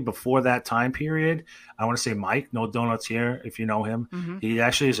 historically, before that time period, I want to say Mike, No Donuts Here, if you know him. Mm-hmm. He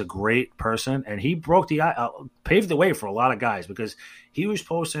actually is a great person, and he paved the way for a lot of guys because he was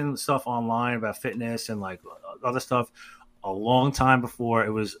posting stuff online about fitness and other stuff a long time before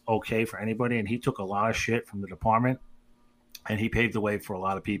it was okay for anybody, and he took a lot of shit from the department, and he paved the way for a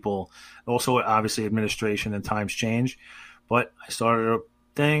lot of people. Also, obviously, administration and times change, but I started a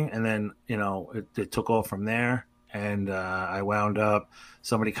thing, and then, it took off from there. And I wound up,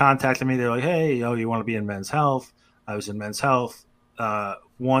 somebody contacted me. They're like, hey, you want to be in Men's Health? I was in Men's Health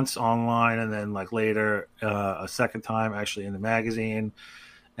once online, and then later a second time actually in the magazine.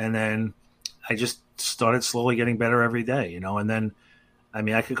 And then I just started slowly getting better every day, And then,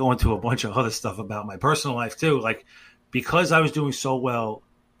 I could go into a bunch of other stuff about my personal life too. Because I was doing so well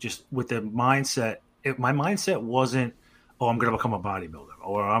just with the mindset, my mindset wasn't, I'm going to become a bodybuilder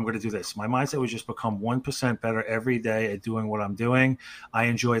or I'm going to do this. My mindset was just become 1% better every day at doing what I'm doing. I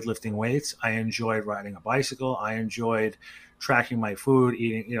enjoyed lifting weights. I enjoyed riding a bicycle. I enjoyed tracking my food,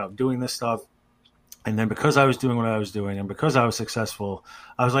 eating, doing this stuff. And then because I was doing what I was doing and because I was successful,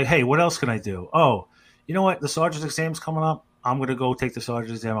 I was like, hey, what else can I do? Oh, you know what? The sergeant's exam's coming up. I'm going to go take the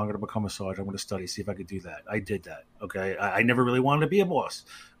sergeant's exam. I'm going to become a sergeant. I'm going to study, see if I could do that. I did that. Okay. I never really wanted to be a boss,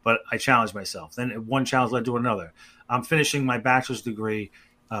 but I challenged myself. Then one challenge led to another. I'm finishing my bachelor's degree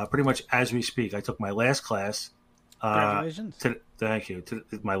pretty much as we speak. I took my last class. Congratulations. Thank you.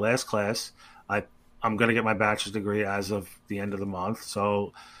 My last class. I'm going to get my bachelor's degree as of the end of the month.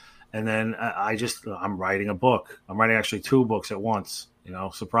 So, and then I'm writing a book. I'm writing actually 2 books at once.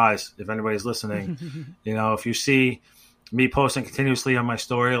 Surprise if anybody's listening. If you see me posting continuously on my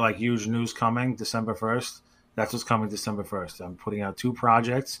story, huge news coming December 1st, that's what's coming December 1st. I'm putting out 2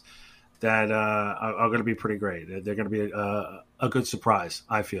 projects that are going to be pretty great. They're going to be a good surprise,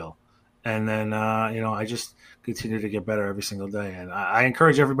 I feel. And then, I just continue to get better every single day. And I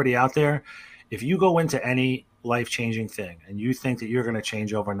encourage everybody out there, if you go into any life-changing thing and you think that you're going to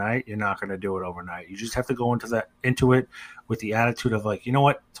change overnight, you're not going to do it overnight. You just have to go into it with the attitude of like, you know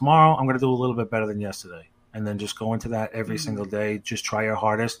what, tomorrow I'm going to do a little bit better than yesterday. And then just go into that every single day. Just try your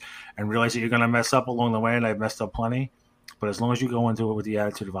hardest and realize that you're going to mess up along the way. And I've messed up plenty. But as long as you go into it with the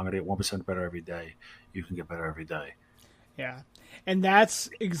attitude of I'm going to get 1% better every day, you can get better every day. Yeah. And that's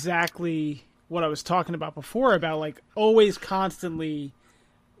exactly what I was talking about before, about like always constantly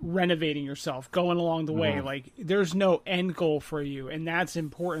renovating yourself, going along the way. Like there's no end goal for you. And that's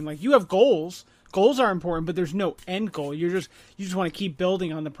important. Like you have goals. Goals are important, but there's no end goal. You just want to keep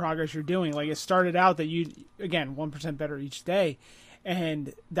building on the progress you're doing. Like it started out that you, again, 1% better each day.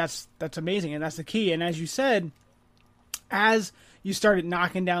 And that's amazing. And that's the key. And as you said, as you started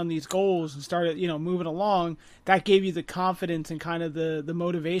knocking down these goals and started, moving along, that gave you the confidence and kind of the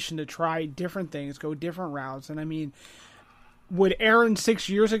motivation to try different things, go different routes. And I mean, would Aaron 6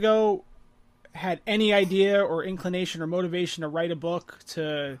 years ago had any idea or inclination or motivation to write a book,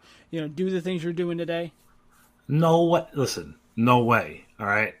 to, do the things you're doing today? No way. Listen, no way. All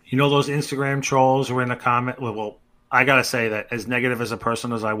right. Those Instagram trolls who were in the comment. Well, I got to say that as negative as a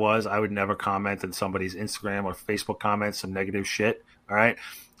person as I was, I would never comment on somebody's Instagram or Facebook comments, some negative shit. All right.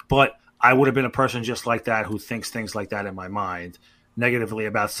 But I would have been a person just like that who thinks things like that in my mind negatively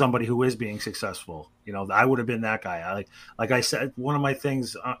about somebody who is being successful. I would have been that guy. Like I said, one of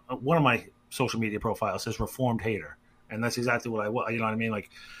my social media profile says reformed hater, and that's exactly what I was. You know what I mean? Like,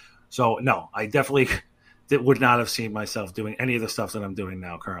 so no, I definitely would not have seen myself doing any of the stuff that I'm doing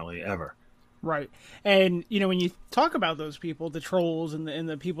now currently ever. Right. And when you talk about those people, the trolls and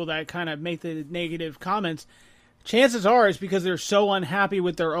the people that kind of make the negative comments, chances are it's because they're so unhappy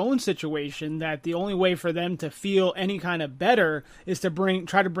with their own situation that the only way for them to feel any kind of better is to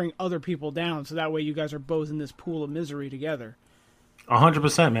try to bring other people down, so that way you guys are both in this pool of misery together.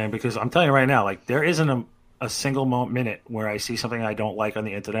 100%, man, because I'm telling you right now, like there isn't a single minute where I see something I don't like on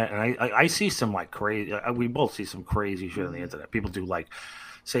the internet, and I see some like crazy. We both see some crazy shit on the internet. People do like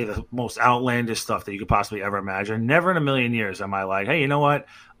say the most outlandish stuff that you could possibly ever imagine. Never in a million years am I like, hey, you know what?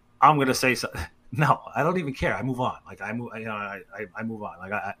 I'm gonna say something. No, I don't even care. I move on. Like I move on.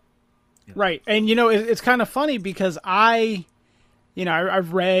 Like Right, and it's kind of funny because I've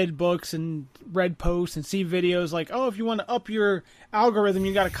read books and read posts and see videos like, oh, if you want to up your algorithm,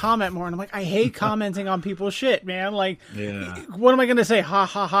 you got to comment more. And I'm like, I hate commenting on people's shit, man. Like, what am I going to say? Ha,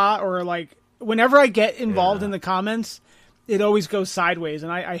 ha, ha. Or like, whenever I get involved in the comments, it always goes sideways.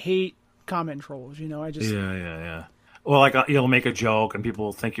 And I hate comment trolls, I just... Yeah. Well, like you'll make a joke and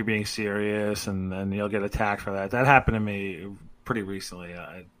people think you're being serious and then you'll get attacked for that. That happened to me pretty recently.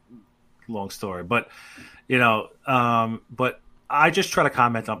 Long story. But, but I just try to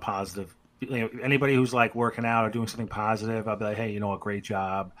comment on positive. Anybody who's like working out or doing something positive, I'll be like, hey, a great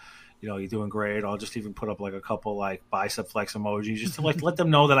job. You're doing great. I'll just even put up like a couple like bicep flex emojis just to like let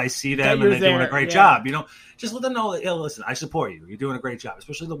them know that I see them and they're doing a great job. Just let them know that, listen, I support you. You're doing a great job,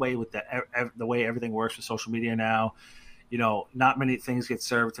 especially the way with the way everything works with social media now. Not many things get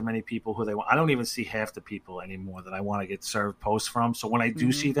served to many people who they want. I don't even see half the people anymore that I want to get served posts from. So when I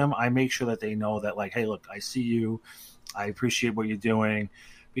do see them, I make sure that they know that like, hey, look, I see you. I appreciate what you're doing,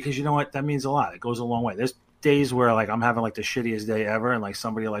 because you know what? That means a lot. It goes a long way. There's days where like I'm having like the shittiest day ever, and like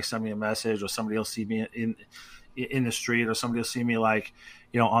somebody will like send me a message, or somebody will see me in the street, or somebody will see me like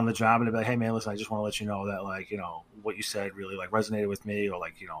on the job, and they'll be like, hey man, listen, I just want to let you know that like what you said really like resonated with me, or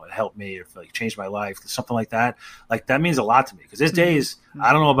like it helped me, or like changed my life, something like that. Like that means a lot to me, because there's days,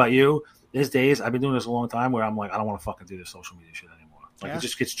 I don't know about you, there's days I've been doing this a long time where I'm like, I don't want to fucking do this social media shit anymore. Like it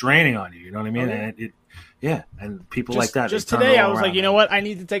just gets draining on you. You know what I mean? And and people like that. Just today, I was like, you know what? I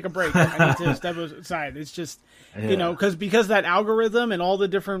need to take a break. I need to step aside. It's just, because that algorithm and all the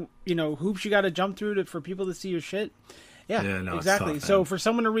different, hoops you got to jump through for people to see your shit. Yeah, exactly. Tough, so for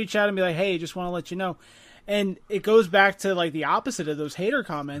someone to reach out and be like, hey, just want to let you know. And it goes back to like the opposite of those hater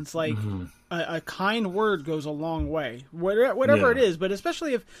comments. Like a kind word goes a long way, whatever it is. But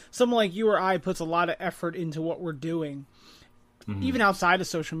especially if someone like you or I puts a lot of effort into what we're doing, even outside of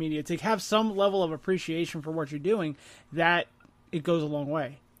social media, to have some level of appreciation for what you're doing, that it goes a long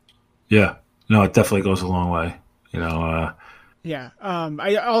way. Yeah, no, it definitely goes a long way. I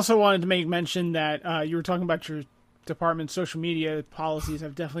also wanted to make mention that you were talking about your department's social media policies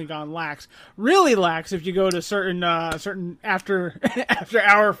have definitely gone lax, really lax if you go to certain after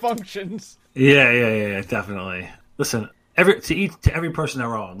hour functions. Yeah, definitely. Listen, to every person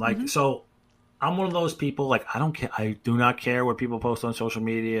their own. Like so. I'm one of those people, like, I don't care. I do not care what people post on social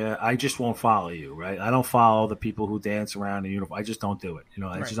media. I just won't follow you, right? I don't follow the people who dance around in uniform. I just don't do it.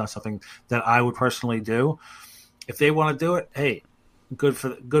 It's just not something that I would personally do. If they want to do it, hey, good for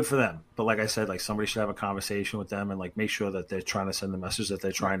them. But like I said, like somebody should have a conversation with them and like make sure that they're trying to send the message that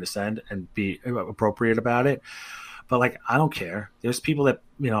they're trying to send and be appropriate about it. But like, I don't care. There's people that,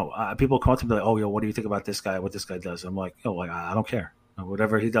 people come up to me like, oh, yo, what do you think about this guy? What this guy does? I'm like, oh, like, I don't care.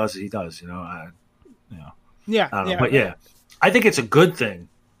 Whatever he does, he does. Yeah. I don't know. But yeah, I think it's a good thing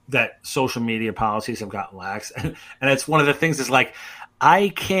that social media policies have gotten lax. And it's one of the things is like, I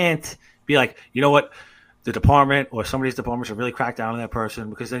can't be like, you know what? The department or somebody's department should really crack down on that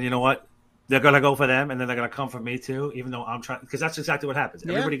person, because then you know what? They're going to go for them and then they're going to come for me too, even though I'm trying, because that's exactly what happens.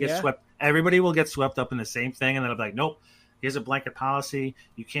 Everybody gets swept. Everybody will get swept up in the same thing. And then I'm like, nope, here's a blanket policy.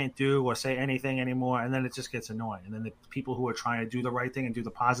 You can't do or say anything anymore. And then it just gets annoying. And then the people who are trying to do the right thing and do the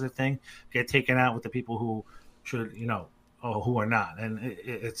positive thing get taken out with the people who should, who are not, and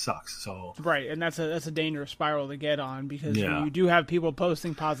it sucks. So right, and that's a dangerous spiral to get on, because when you do have people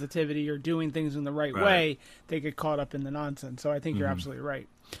posting positivity or doing things in the right way, they get caught up in the nonsense. So I think you're absolutely right.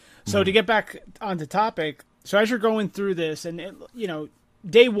 So to get back onto topic, so as you're going through this, and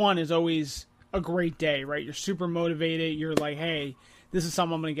day one is always a great day, right? You're super motivated. You're like, hey, this is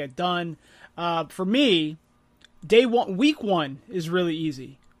something I'm going to get done. For me, week one is really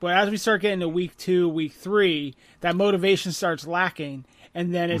easy. But as we start getting to week 2, week 3, that motivation starts lacking.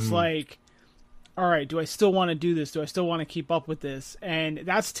 And then it's like, all right, do I still want to do this? Do I still want to keep up with this? And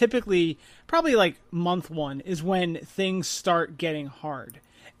that's typically probably like month 1 is when things start getting hard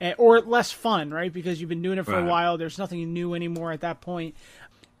or less fun, right? Because you've been doing it for a while. There's nothing new anymore at that point.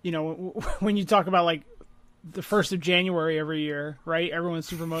 When you talk about like the 1st of January every year, right? Everyone's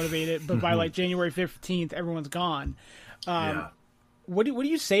super motivated. But by like January 15th, everyone's gone. What do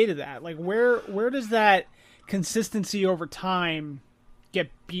you say to that? Like, where does that consistency over time get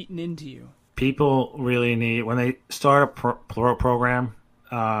beaten into you? People really need, when they start a program,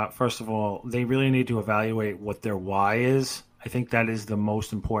 first of all, they really need to evaluate what their why is. I think that is the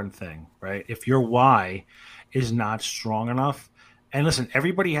most important thing, right? If your why is not strong enough, and listen,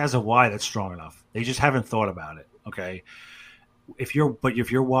 everybody has a why that's strong enough. They just haven't thought about it, okay? If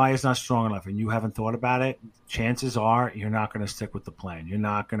your why is not strong enough and you haven't thought about it, chances are you're not going to stick with the plan. You're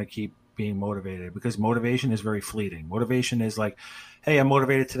not going to keep being motivated, because motivation is very fleeting. Motivation is like, hey, I'm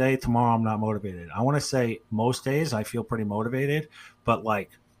motivated today. Tomorrow I'm not motivated. I want to say most days I feel pretty motivated, but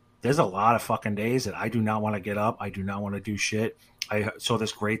like there's a lot of fucking days that I do not want to get up. I do not want to do shit. I saw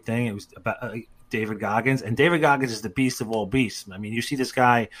this great thing. It was about David Goggins, and David Goggins is the beast of all beasts. I mean, you see this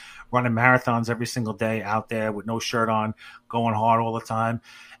guy running marathons every single day out there with no shirt on, going hard all the time.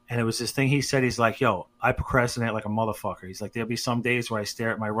 And it was this thing he said, he's like, yo, I procrastinate like a motherfucker. He's like, there'll be some days where I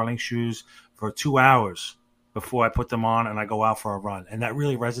stare at my running shoes for 2 hours before I put them on and I go out for a run. And that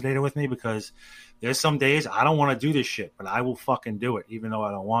really resonated with me, because there's some days I don't want to do this shit, but I will fucking do it, even though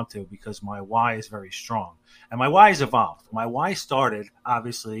I don't want to, because my why is very strong. And my why has evolved. My why started,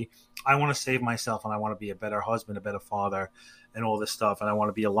 obviously, I want to save myself and I want to be a better husband, a better father, and all this stuff. And I want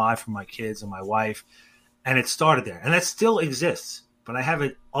to be alive for my kids and my wife. And it started there. And that still exists. But I have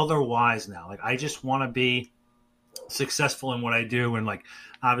it other whys now. Like, I just want to be successful in what I do. And like,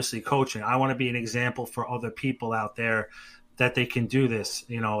 obviously coaching, I want to be an example for other people out there that they can do this,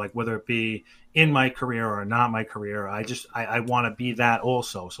 like whether it be in my career or not my career. I want to be that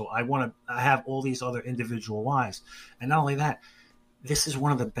also. So I have all these other individual whys. And not only that, this is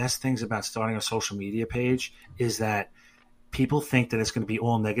one of the best things about starting a social media page, is that people think that it's going to be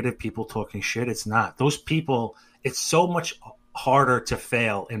all negative people talking shit. It's not. Those people, it's so much harder to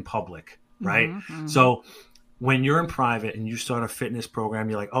fail in public, right? Mm-hmm. So when you're in private and you start a fitness program,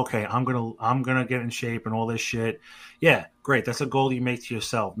 you're like, okay, I'm gonna get in shape and all this shit. Yeah, great. That's a goal you make to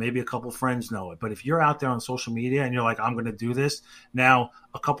yourself. Maybe a couple friends know it. But if you're out there on social media and you're like, I'm gonna do this, now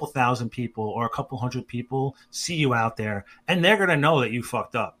a couple thousand people or a couple hundred people see you out there, and they're gonna know that you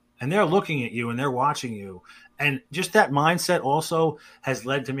fucked up. And they're looking at you and they're watching you. And just that mindset also has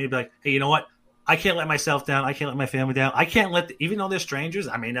led to me to be like, hey, you know what? I can't let myself down. I can't let my family down. I can't let, even though they're strangers,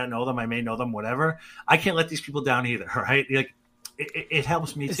 I may not know them, I may know them, whatever. I can't let these people down either, right? Like, it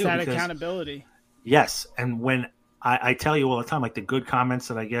helps me too. It's that accountability. Yes. And when I tell you all the time, like the good comments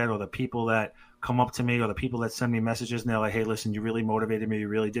that I get, or the people that come up to me, or the people that send me messages and they're like, hey, listen, you really motivated me. You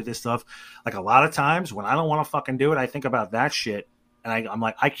really did this stuff. Like, a lot of times when I don't want to fucking do it, I think about that shit. And I'm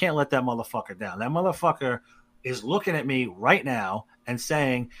like, I can't let that motherfucker down. That motherfucker is looking at me right now and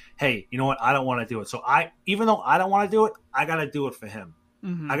saying, hey, you know what? I don't want to do it. So even though I don't want to do it, I got to do it for him.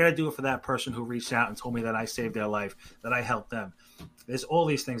 Mm-hmm. I got to do it for that person who reached out and told me that I saved their life, that I helped them. There's all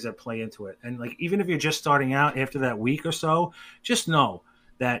these things that play into it. And like, even if you're just starting out after that week or so, just know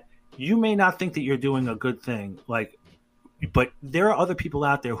that you may not think that you're doing a good thing. Like, But there are other people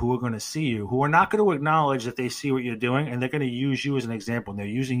out there who are going to see you, who are not going to acknowledge that they see what you're doing, and they're going to use you as an example. And they're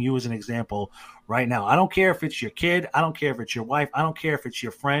using you as an example right now. I don't care if it's your kid. I don't care if it's your wife. I don't care if it's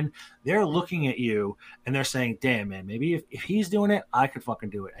your friend. They're looking at you, and they're saying, damn, man, maybe if he's doing it, I could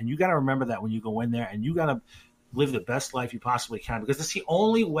fucking do it. And you got to remember that when you go in there, and you got to live the best life you possibly can, because it's the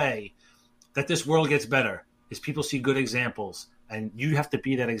only way that this world gets better is people see good examples. And you have to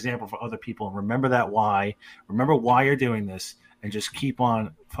be that example for other people. And remember that why. Remember why you're doing this. And just keep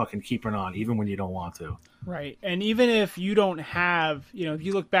on fucking keeping on, even when you don't want to. Right. And even if you don't have, if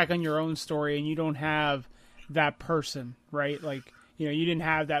you look back on your own story and you don't have that person, right? Like, you didn't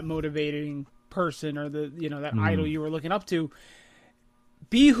have that motivating person or that idol you were looking up to.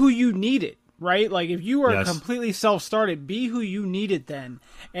 Be who you needed. Right? Like if you are completely self-started, be who you need it then.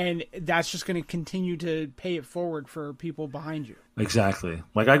 And that's just going to continue to pay it forward for people behind you. Exactly.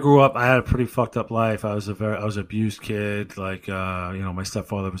 Like I grew up, I had a pretty fucked up life. I was an abused kid. Like, my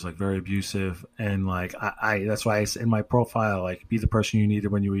stepfather was like very abusive. And like, I that's why in my profile, like be the person you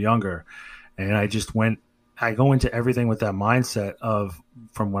needed when you were younger. And I go into everything with that mindset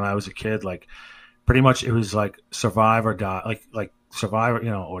from when I was a kid, like pretty much it was like survive or die, like survive,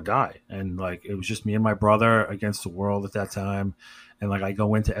 or die. And like, it was just me and my brother against the world at that time. And like, I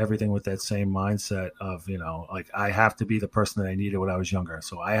go into everything with that same mindset of, like I have to be the person that I needed when I was younger.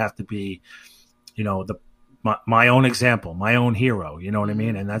 So I have to be, my own example, my own hero, you know what I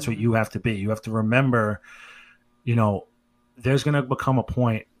mean? And that's what you have to be. You have to remember, there's going to become a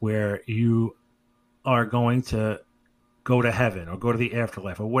point where you are going to go to heaven or go to the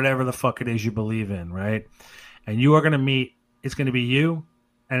afterlife or whatever the fuck it is you believe in. Right. And you are going to meet, it's going to be you,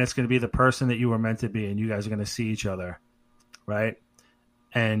 and it's going to be the person that you were meant to be, and you guys are going to see each other, right?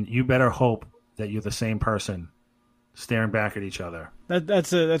 And you better hope that you're the same person staring back at each other.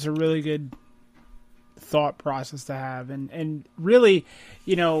 That's a really good thought process to have, and really,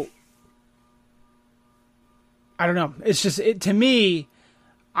 I don't know. It's just to me,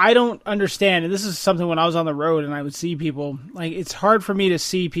 I don't understand, and this is something when I was on the road and I would see people, like it's hard for me to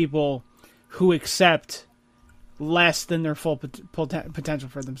see people who accept less than their full potential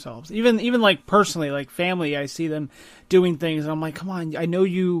for themselves. Even like personally, like family, I see them doing things and I'm like, come on, I know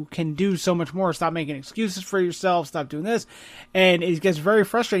you can do so much more. Stop making excuses for yourself. Stop doing this. And it gets very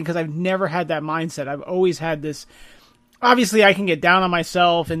frustrating because I've never had that mindset. I've always had this, obviously I can get down on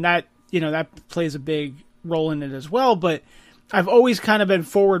myself and that, that plays a big role in it as well. But I've always kind of been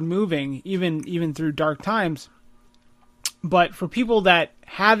forward moving, even through dark times. But for people that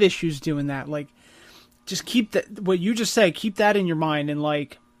have issues doing that, like, just keep that, what you just said, keep that in your mind and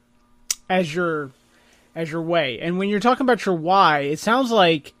like as your way. And when you're talking about your why, it sounds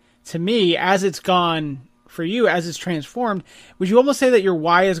like to me, as it's gone for you, as it's transformed, would you almost say that your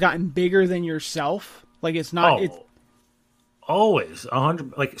why has gotten bigger than yourself? Like it's not, it's always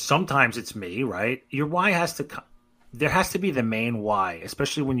 100. Like sometimes it's me, right? Your why there has to be the main why,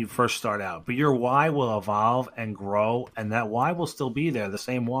 especially when you first start out, but your why will evolve and grow. And that why will still be there, the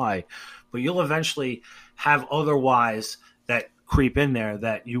same why. But you'll eventually have other whys that creep in there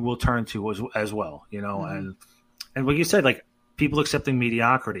that you will turn to as well, and what you said, like people accepting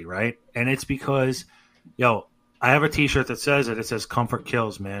mediocrity, right? And it's because, I have a t-shirt that says it. It says comfort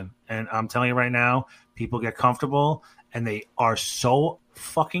kills, man. And I'm telling you right now, people get comfortable and they are so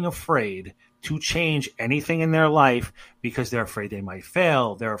fucking afraid to change anything in their life because they're afraid they might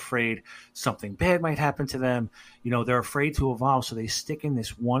fail. They're afraid something bad might happen to them. They're afraid to evolve. So they stick in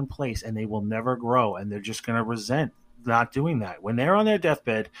this one place and they will never grow. And they're just going to resent not doing that. When they're on their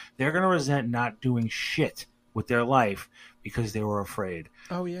deathbed, they're going to resent not doing shit with their life because they were afraid.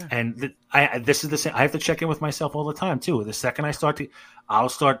 Oh yeah. And this is the same. I have to check in with myself all the time too. The second I'll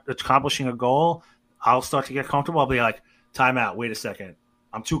start accomplishing a goal, I'll start to get comfortable. I'll be like, time out. Wait a second.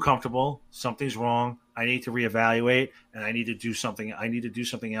 I'm too comfortable. Something's wrong. I need to reevaluate and I need to do something. I need to do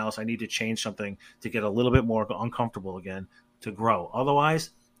something else. I need to change something to get a little bit more uncomfortable again to grow. Otherwise,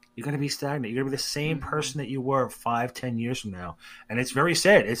 you're going to be stagnant. You're going to be the same person that you were 5-10 years from now. And it's very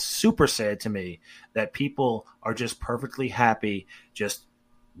sad. It's super sad to me that people are just perfectly happy just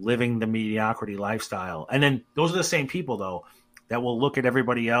living the mediocrity lifestyle. And then those are the same people, though, that will look at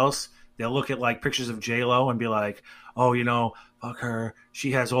everybody else. They'll look at like pictures of J-Lo and be like, oh, fuck her.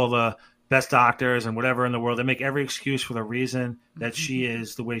 She has all the best doctors and whatever in the world. They make every excuse for the reason that she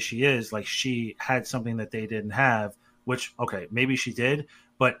is the way she is. Like she had something that they didn't have, which, okay, maybe she did,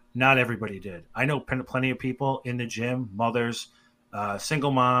 but not everybody did. I know plenty of people in the gym, mothers,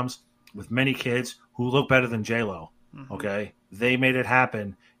 single moms with many kids who look better than J-Lo. Okay. They made it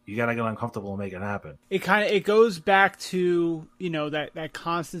happen. You got to get uncomfortable and make it happen. It goes back to, that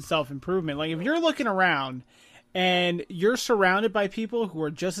constant self-improvement. Like if you're looking around and you're surrounded by people who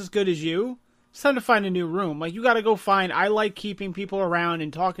are just as good as you, it's time to find a new room. Like, you got to go find, I like keeping people around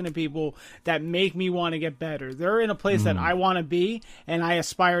and talking to people that make me want to get better. They're in a place that I want to be, and I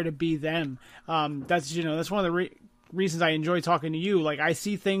aspire to be them. That's one of the reasons I enjoy talking to you. Like, I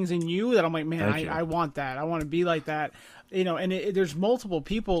see things in you that I'm like, man, I want that. I want to be like that. And there's multiple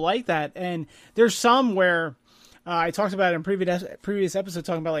people like that. And there's some where, I talked about it in previous episodes,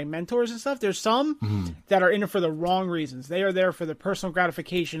 talking about like mentors and stuff. There's some that are in it for the wrong reasons. They are there for the personal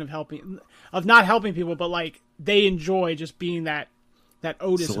gratification of not helping people, but like they enjoy just being that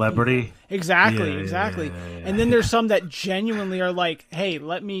Otis celebrity. Exactly. Yeah. And then there's some that genuinely are like, hey,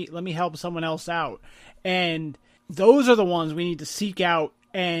 let me help someone else out. And those are the ones we need to seek out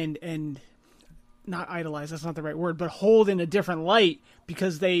and not idolize. That's not the right word, but hold in a different light,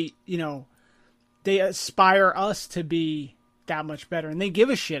 because they aspire us to be that much better, and they give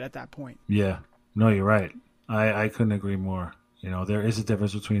a shit at that point. Yeah. No, you're right. I couldn't agree more. There is a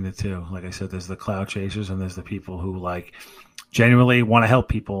difference between the two. Like I said, there's the cloud chasers and there's the people who like genuinely want to help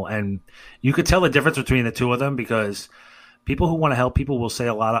people. And you could tell the difference between the two of them, because people who want to help people will say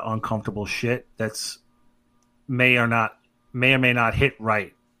a lot of uncomfortable shit that's may or may not hit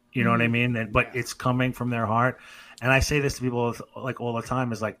right. You know what I mean? But it's coming from their heart. And I say this to people like all the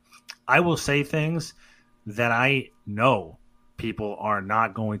time, is like, I will say things that I know people are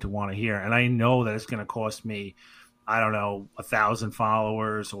not going to want to hear. And I know that it's going to cost me, I don't know, 1,000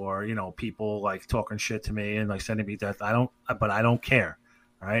 followers, or, people like talking shit to me and like sending me death. But I don't care.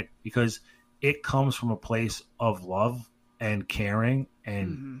 Right. Because it comes from a place of love and caring,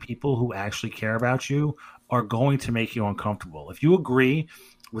 and people who actually care about you are going to make you uncomfortable. If you agree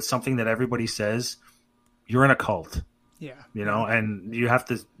with something that everybody says, you're in a cult. Yeah. And you have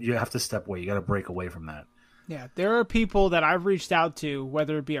to step away. You got to break away from that. Yeah. There are people that I've reached out to,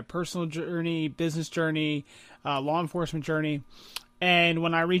 whether it be a personal journey, business journey, law enforcement journey. And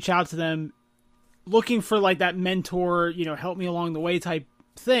when I reach out to them looking for like that mentor, help me along the way type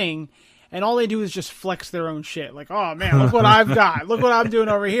thing, and all they do is just flex their own shit. Like, oh man, look what I've got. Look what I'm doing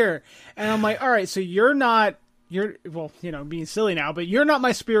over here. And I'm like, all right, so you're being silly now, but you're not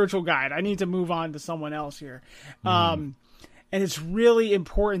my spiritual guide. I need to move on to someone else here. And it's really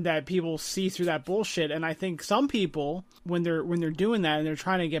important that people see through that bullshit. And I think some people, when they're doing that and they're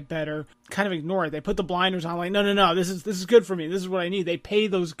trying to get better, kind of ignore it. They put the blinders on, like, no, this is good for me. This is what I need. They pay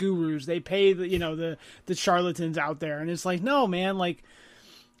those gurus. They pay the charlatans out there. And it's like, no, man, like,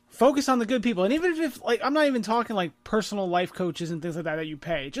 focus on the good people. And even if like, I'm not even talking like personal life coaches and things like that you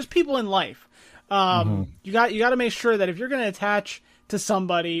pay, just people in life. You got to make sure that if you're going to attach to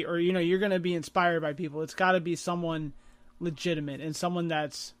somebody, or, you're going to be inspired by people, it's got to be someone legitimate and someone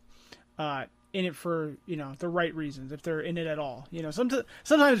that's, in it for, the right reasons, if they're in it at all.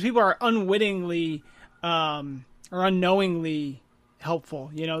 Sometimes people are unwittingly, or unknowingly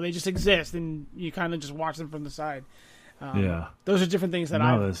helpful. They just exist and you kind of just watch them from the side. Those are different things that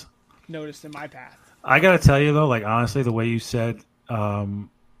I've noticed in my path. I got to tell you though, like, honestly, the way you said,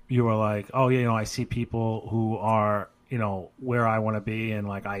 you were like, oh, I see people who are, where I want to be. And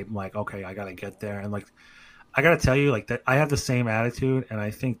like, I'm like, okay, I got to get there. And like, I got to tell you, like, that I have the same attitude. And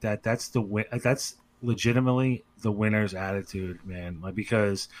I think that that's legitimately the winner's attitude, man. Like,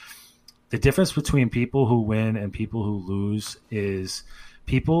 because the difference between people who win and people who lose is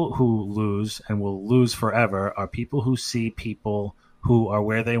people who lose and will lose forever are people who see people who are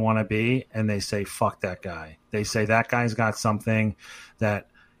where they want to be and they say, fuck that guy. They say that guy's got something that,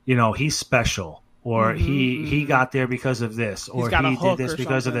 he's special, or he got there because of this, or he did this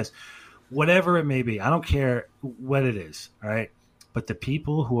because of this. Whatever it may be. I don't care what it is, right? But the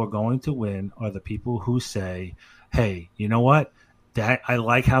people who are going to win are the people who say, hey, you know what? That I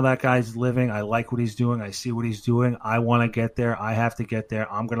like how that guy's living. I like what he's doing. I see what he's doing. I want to get there. I have to get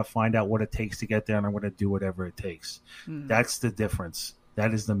there. I'm going to find out what it takes to get there, and I'm going to do whatever it takes. That's the difference.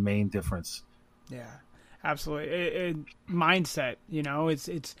 That is the main difference. Yeah, absolutely. Mindset,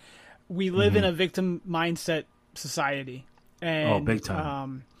 it's we live in a victim mindset society. And, big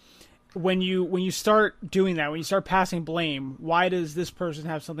time. When you start doing that, when you start passing blame, why does this person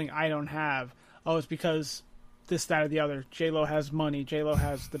have something I don't have? Oh, it's because this, that, or the other. J-Lo has money. J-Lo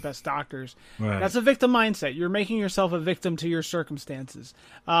has the best doctors. Right. That's a victim mindset. You're making yourself a victim to your circumstances,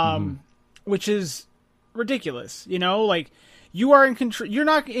 which is ridiculous. Like, you are in control. You're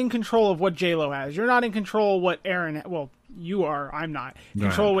not in control of what J-Lo has. You're not in control of what Aaron. Well, you are. I'm not.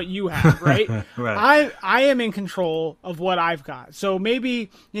 Control of what you have, right? Right. I am in control of what I've got. So maybe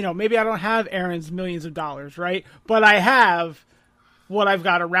I don't have Aaron's millions of dollars, right? But I have what I've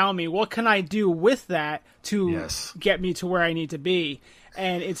got around me. What can I do with that to get me to where I need to be?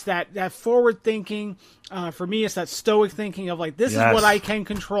 And it's that forward thinking. For me, it's that stoic thinking of like, this is what I can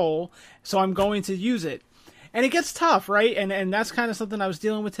control, so I'm going to use it. And it gets tough, right? And that's kind of something I was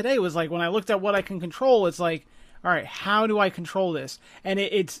dealing with today, was like, when I looked at what I can control, it's like, all right, how do I control this? And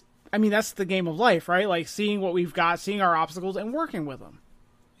it's, I mean, that's the game of life, right? Like seeing what we've got, seeing our obstacles, and working with them.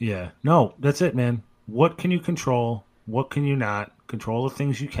 Yeah. No, that's it, man. What can you control? What can you not? Control the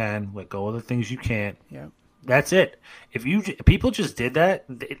things you can. Let go of the things you can't. Yeah. That's it. If people just did that,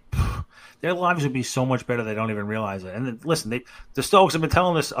 their lives would be so much better. They don't even realize it. And then, listen, the Stoics have been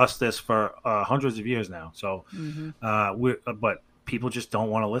telling us this for hundreds of years now. So, but people just don't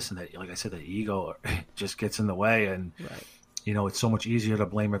want to listen. Like I said, the ego just gets in the way, and it's so much easier to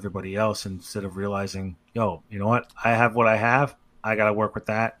blame everybody else instead of realizing, you know what? I have what I have. I got to work with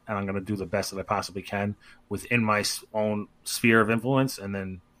that, and I'm going to do the best that I possibly can within my own sphere of influence, and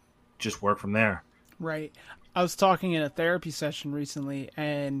then just work from there. Right. I was talking in a therapy session recently,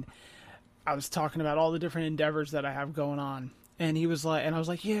 and I was talking about all the different endeavors that I have going on. And he was like, and I was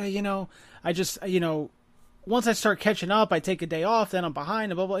like, yeah, I just, once I start catching up, I take a day off, then I'm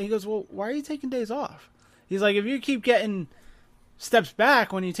behind, and blah, blah. He goes, well, why are you taking days off? He's like, if you keep getting steps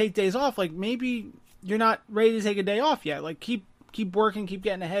back when you take days off, like maybe you're not ready to take a day off yet. Like keep working, keep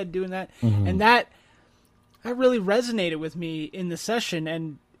getting ahead, doing that. Mm-hmm. And that really resonated with me in the session.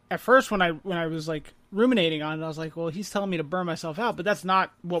 And at first, when I was like ruminating on it, I was like, well, he's telling me to burn myself out, but that's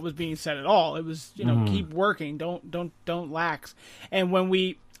not what was being said at all. It was, keep working, don't lax. And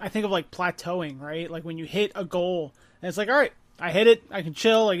when I think of like plateauing, right? Like when you hit a goal, and it's like, all right, I hit it, I can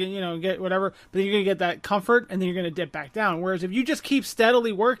chill, I can, get whatever, but then you're gonna get that comfort, and then you're gonna dip back down. Whereas if you just keep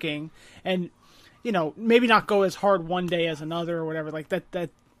steadily working, and maybe not go as hard one day as another or whatever, like that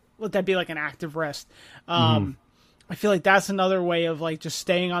let that be like an active rest. I feel like that's another way of like just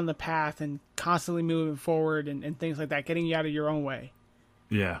staying on the path and constantly moving forward and things like that, getting you out of your own way.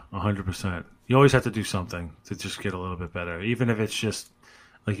 Yeah, 100%. You always have to do something to just get a little bit better. Even if it's just,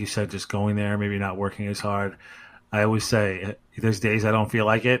 like you said, just going there, maybe not working as hard. I always say there's days I don't feel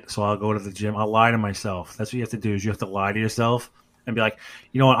like it, so I'll go to the gym. I'll lie to myself. That's what you have to do, is you have to lie to yourself and be like,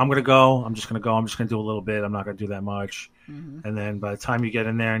 you know what, I'm going to go. I'm just going to do a little bit. I'm not going to do that much. Mm-hmm. And then by the time you get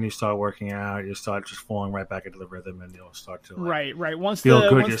in there and you start working out, you start just falling right back into the rhythm, and you'll start to right. Once the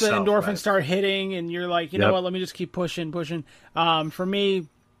endorphins start hitting, and you're like, you know what, let me just keep pushing. For me,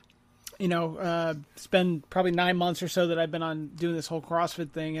 it's been probably 9 months or so that I've been on doing this whole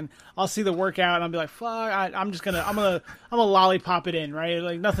CrossFit thing, and I'll see the workout and I'll be like, fuck, I'm gonna lollipop it in, right?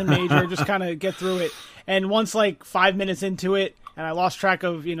 Like nothing major, just kind of get through it. And once like 5 minutes into it, and I lost track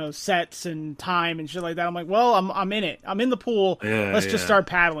of, sets and time and shit like that, I'm like, well, I'm in it. I'm in the pool. Let's just start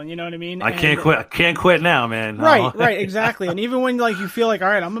paddling. You know what I mean? I can't quit now, man. No. Right, exactly. And even when like you feel like, all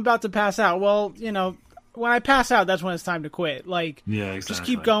right, I'm about to pass out. Well, when I pass out, that's when it's time to quit. Like, just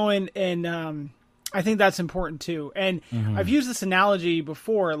keep going. And I think that's important too. And I've used this analogy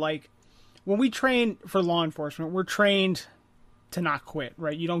before. Like when we train for law enforcement, we're trained to not quit,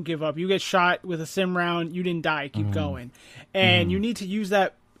 right? You don't give up. You get shot with a sim round, you didn't die, keep going. And you need to use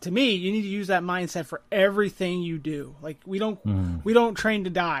that, to me, you need to use that mindset for everything you do. Like we don't train to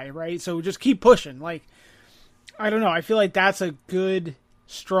die, right? So just keep pushing. Like, I don't know. I feel like that's a good,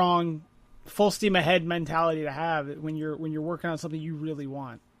 strong, full steam ahead mentality to have when you're working on something you really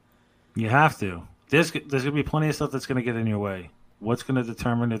want. You have to. There's going to be plenty of stuff that's going to get in your way. What's going to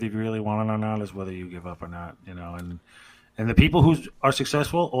determine if you really want it or not is whether you give up or not, And the people who are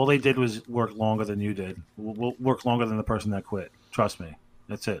successful, all they did was work longer than you did. Work longer than the person that quit. Trust me.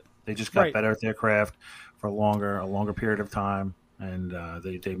 That's it. They just got better at their craft for a longer period of time, and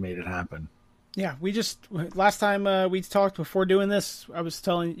they made it happen. Yeah, last time we talked before doing this, I was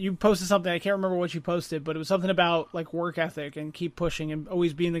telling you posted something. I can't remember what you posted, but it was something about like work ethic and keep pushing and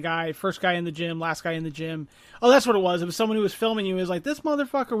always being the first guy in the gym, last guy in the gym. Oh, that's what it was. It was someone who was filming you. It was like, this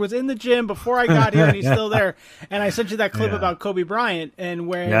motherfucker was in the gym before I got here and he's still there. And I sent you that clip about Kobe Bryant and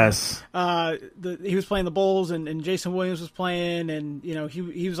where he was playing the Bulls and Jason Williams was playing, and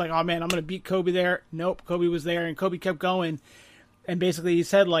he was like, oh man, I'm going to beat Kobe there. Nope, Kobe was there, and Kobe kept going. And basically he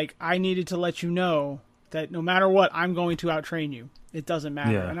said, like, I needed to let you know that no matter what, I'm going to out-train you. It doesn't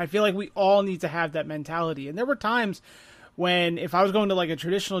matter. Yeah. And I feel like we all need to have that mentality. And there were times when if I was going to, like, a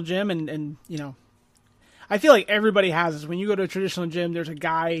traditional gym and I feel like everybody has this. When you go to a traditional gym, there's a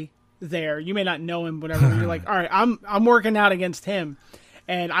guy there. You may not know him, whatever. You're like, all right, I'm working out against him.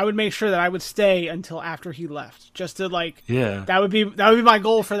 And I would make sure that I would stay until after he left. Just to, like, that would be my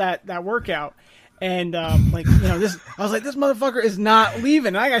goal for that workout. And like, you know, this I was like, this motherfucker is not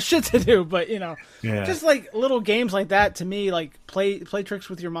leaving. I got shit to do, but you know, just like little games like that to me, like play tricks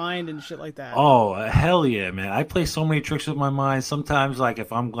with your mind and shit like that. Oh, hell yeah, man! I play so many tricks with my mind. Sometimes, like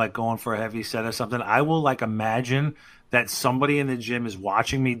if I'm like going for a heavy set or something, I will like imagine that somebody in the gym is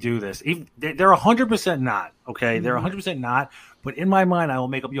watching me do this. They're 100% not, okay? They're 100% not. But in my mind, I will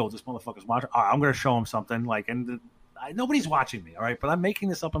make up, yo, this motherfucker's watching. All right, I'm going to show him something. Like, and nobody's watching me, all right? But I'm making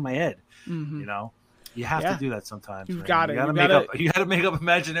this up in my head, you know? You have to do that sometimes. You've got it. You got to make up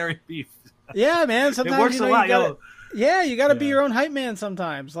imaginary beef. Yeah, man. Sometimes it works a lot, yo. Yeah, you got to be your own hype man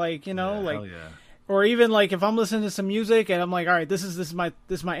sometimes. Like, you know, like... Hell yeah. Or even like if I'm listening to some music and I'm like, all right, this is my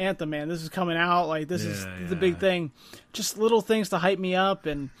anthem, man. This is coming out. Like this is the big thing. Just little things to hype me up,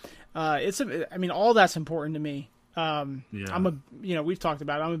 and I mean, all that's important to me. I'm we've talked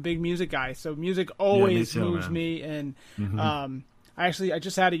about it. I'm a big music guy, so music always moves me. And I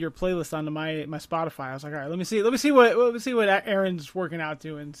just added your playlist onto my Spotify. I was like, all right, let me see what Aaron's working out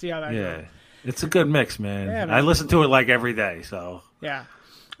to and see how that goes. It's a good mix, man. Yeah, man. I listen to it like every day, so yeah.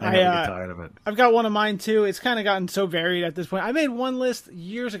 I never get tired of it. I've got one of mine too. It's kind of gotten so varied at this point. I made one list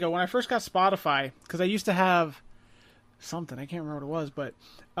years ago when I first got Spotify because I used to have something. I can't remember what it was, but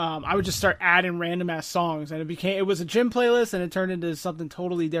I would just start adding random ass songs, and it was a gym playlist, and it turned into something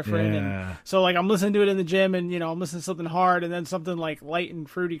totally different. Yeah. And so like I'm listening to it in the gym, and you know I'm listening to something hard, and then something like light and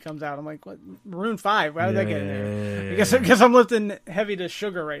fruity comes out. I'm like, what? Maroon 5? How did that get in there? I guess I'm lifting heavy to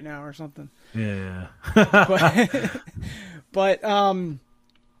sugar right now or something. Yeah. but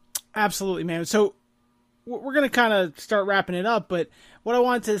absolutely, man. So we're going to kind of start wrapping it up, but what I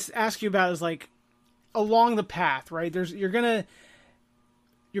wanted to ask you about is like along the path, right? Your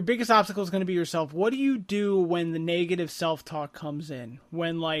biggest obstacle is going to be yourself. What do you do when the negative self-talk comes in?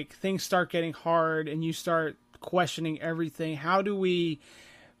 When like things start getting hard and you start questioning everything? How do we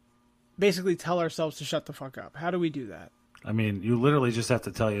basically tell ourselves to shut the fuck up? How do we do that? I mean, you literally just have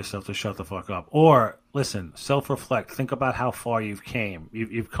to tell yourself to shut the fuck up. Or, listen, self-reflect. Think about how far you've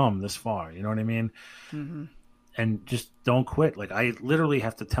come this far. You know what I mean? Mm-hmm. And just don't quit. Like, I literally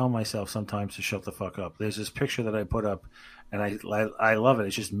have to tell myself sometimes to shut the fuck up. There's this picture that I put up, and I love it.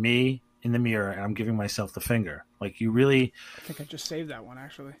 It's just me in the mirror, and I'm giving myself the finger. Like, you really... I think I just saved that one,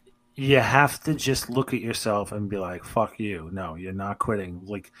 actually. You have to just look at yourself and be like, fuck you. No, you're not quitting.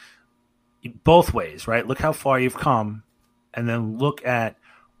 Like, both ways, right? Look how far you've come. And then look at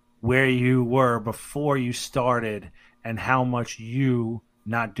where you were before you started and how much you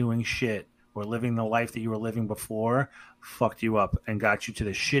not doing shit or living the life that you were living before fucked you up and got you to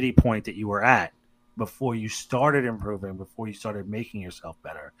the shitty point that you were at before you started improving, before you started making yourself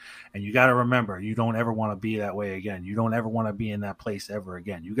better. And you got to remember, you don't ever want to be that way again. You don't ever want to be in that place ever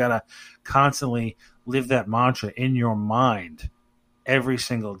again. You got to constantly live that mantra in your mind every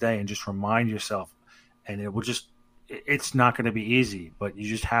single day and just remind yourself, and it will just... It's not going to be easy, but you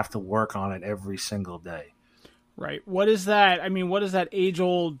just have to work on it every single day. Right. What is that? I mean, what is that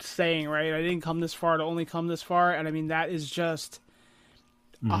age-old saying, right? I didn't come this far to only come this far. And I mean, that is just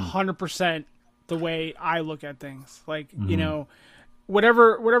 100% the way I look at things. Like, you know,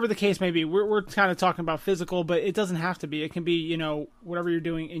 whatever the case may be, we're kind of talking about physical, but it doesn't have to be. It can be, you know, whatever you're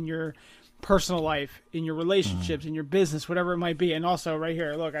doing in your personal life, in your relationships, in your business, whatever it might be. And also right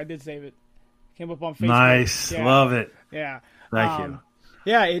here, look, I did save it. Came up on Facebook. Nice. Yeah. Love it. Yeah. Thank you.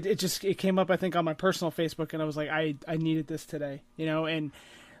 Yeah, it came up, I think, on my personal Facebook, and I was like, I needed this today, you know, and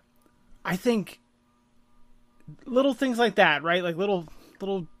I think little things like that, right? Like little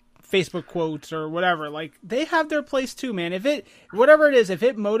Facebook quotes or whatever, like they have their place too, man. Whatever it is, if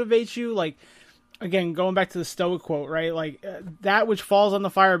it motivates you, like, again, going back to the Stoic quote, right? Like that which falls on the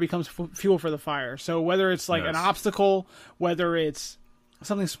fire becomes fuel for the fire. So whether it's like an obstacle, whether it's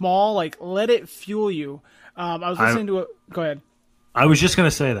something small, like let it fuel you. I was listening to it. Go ahead. I was just going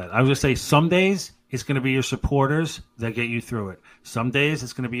to say that. I was going to say some days it's going to be your supporters that get you through it. Some days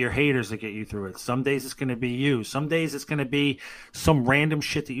it's going to be your haters that get you through it. Some days it's going to be you. Some days it's going to be some random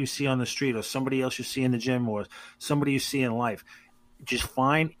shit that you see on the street or somebody else you see in the gym or somebody you see in life. Just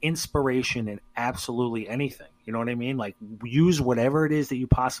find inspiration in absolutely anything. You know what I mean? Like use whatever it is that you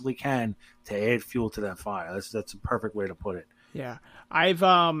possibly can to add fuel to that fire. That's a perfect way to put it. Yeah. I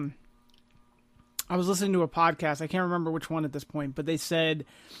was listening to a podcast. I can't remember which one at this point, but they said,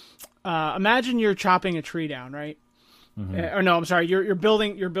 imagine you're chopping a tree down, right? Mm-hmm. Or no, I'm sorry. You're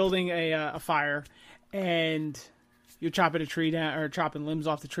building a fire, and you're chopping a tree down or chopping limbs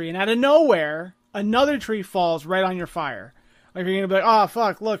off the tree, and out of nowhere, another tree falls right on your fire. Like you're gonna be like, oh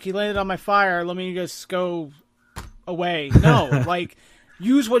fuck, look, he landed on my fire. Let me just go away. No, like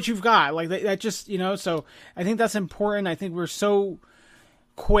use what you've got. Like that just, you know. So I think that's important. I think we're so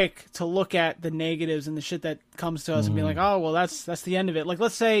quick to look at the negatives and the shit that comes to us and be like, oh, well, that's the end of it. Like,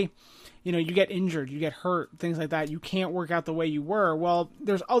 let's say, you know, you get injured, you get hurt, things like that. You can't work out the way you were. Well,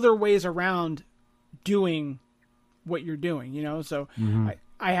 there's other ways around doing what you're doing, you know? So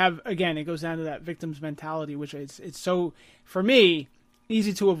I have, again, it goes down to that victim's mentality, which it's so, for me,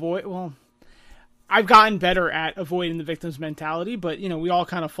 easy to avoid. Well, I've gotten better at avoiding the victim's mentality, but, you know, we all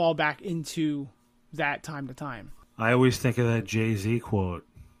kind of fall back into that time to time. I always think of that Jay-Z quote,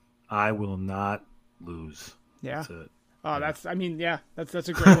 I will not lose. Yeah. That's it. Oh, that's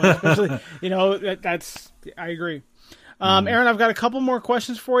a great one. Especially, you know, I agree. Aaron, I've got a couple more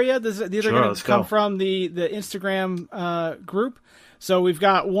questions for you. These are going to come from the Instagram group. So we've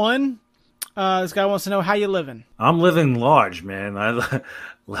got one. This guy wants to know how you living. I'm living large, man.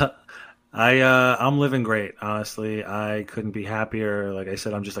 I'm living great, honestly. I couldn't be happier. Like I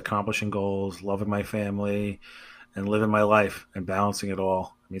said, I'm just accomplishing goals, loving my family, and living my life and balancing it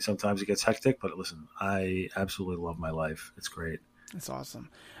all. I mean, sometimes it gets hectic, but listen, I absolutely love my life. It's great. That's awesome.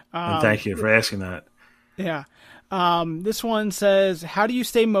 And thank you for asking that. Yeah. This one says, how do you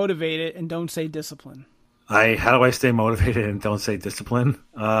stay motivated and don't say discipline? How do I stay motivated and don't say discipline?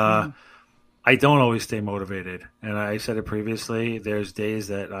 I don't always stay motivated. And I said it previously, there's days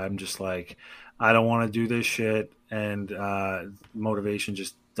that I'm just like, I don't want to do this shit. And motivation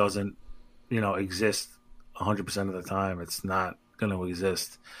just doesn't, exist 100% of the time. It's not going to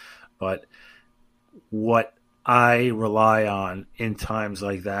exist. But what I rely on in times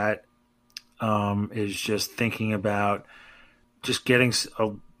like that is just thinking about just getting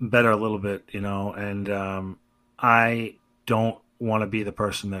better a little bit, and I don't want to be the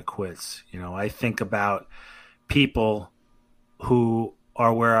person that quits. I think about people who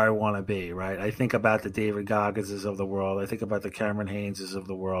are where I want to be, right? I think about the David Gogginses of the world. I think about the Cameron Haneses of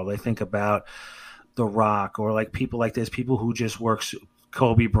the world. I think about The Rock, or like people like this, people who just work,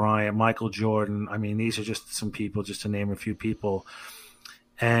 Kobe Bryant, Michael Jordan. I mean, these are just some people, just to name a few people.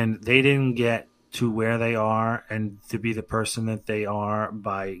 And they didn't get to where they are and to be the person that they are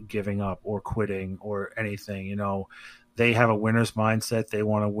by giving up or quitting or anything. They have a winner's mindset. They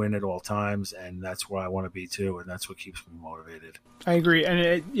want to win at all times, and that's where I want to be too, and that's what keeps me motivated. I agree, and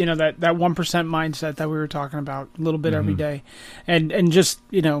that 1% mindset that we were talking about a little bit every day, and just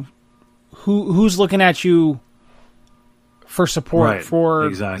who's looking at you for support, right, for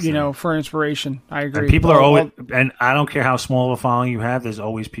exactly. For inspiration. I agree. And people are always, and I don't care how small of a following you have. There's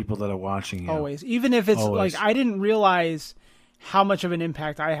always people that are watching you. Always, even if it's like I didn't realize how much of an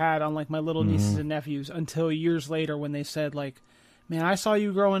impact I had on like my little nieces and nephews until years later when they said like, man, I saw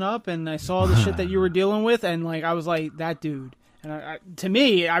you growing up and I saw the shit that you were dealing with. And like, I was like that dude. And to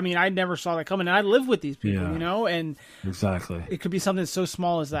me, I mean, I never saw that coming. And I live with these people, and exactly. It could be something so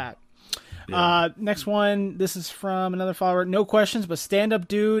small as that. Yeah. Next one. This is from another follower. No questions, but stand-up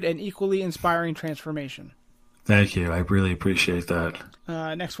dude and equally inspiring transformation. Thank you. I really appreciate that.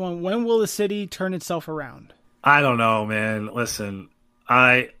 Next one. When will the city turn itself around? I don't know, man. Listen,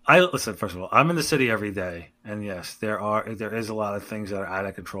 I listen. First of all, I'm in the city every day, and yes, there is a lot of things that are out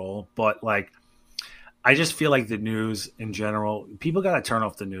of control. But like, I just feel like the news in general, people got to turn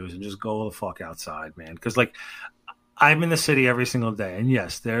off the news and just go the fuck outside, man. Because like, I'm in the city every single day, and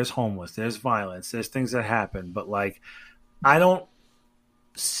yes, there's homeless, there's violence, there's things that happen. But like, I don't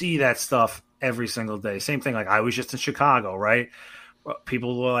see that stuff every single day. Same thing. Like, I was just in Chicago, right?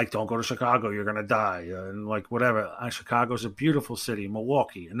 People were like, don't go to Chicago, you're going to die. And like, whatever. Chicago's a beautiful city.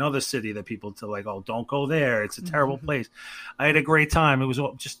 Milwaukee, another city that people tell like, oh, don't go there. It's a terrible place. I had a great time. It was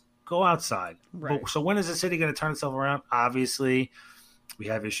all, just go outside. Right. So when is the city going to turn itself around? Obviously, we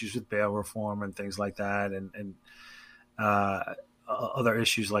have issues with bail reform and things like that. And other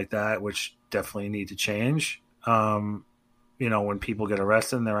issues like that, which definitely need to change. When people get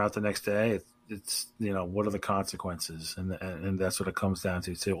arrested and they're out the next day, it's what are the consequences, and that's what it comes down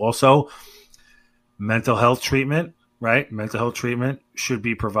to too. Also, mental health treatment, right? Mental health treatment should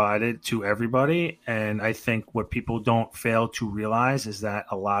be provided to everybody, and I think what people don't fail to realize is that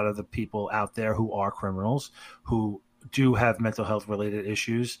a lot of the people out there who are criminals, who do have mental health related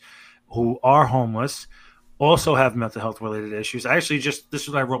issues, who are homeless, also have mental health related issues. I actually this is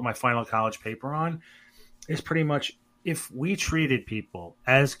what I wrote my final college paper on, is pretty much if we treated people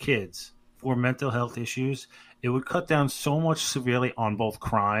as kids for mental health issues, it would cut down so much severely on both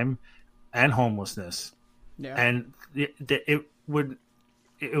crime and homelessness. Yeah. And it would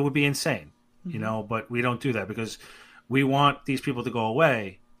be insane, but we don't do that because we want these people to go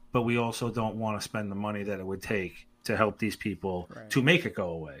away, but we also don't want to spend the money that it would take to help these people to make it go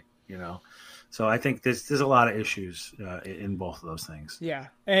away, So I think there's a lot of issues in both of those things. Yeah,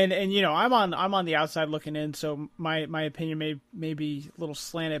 and I'm on the outside looking in, so my opinion may be a little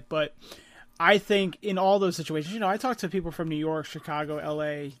slanted, but I think in all those situations, I talk to people from New York, Chicago,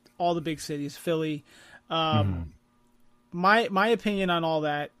 LA, all the big cities, Philly. My opinion on all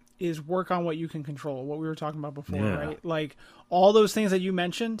that is work on what you can control, what we were talking about before, right? Like all those things that you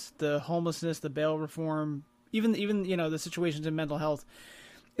mentioned, the homelessness, the bail reform, even the situations in mental health.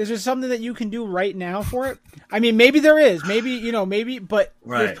 Is there something that you can do right now for it? I mean, maybe there is, maybe, but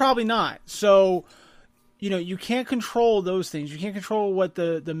there's probably not. So, you can't control those things. You can't control what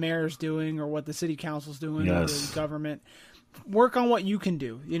the mayor's doing or what the city council's doing or the government. Work on what you can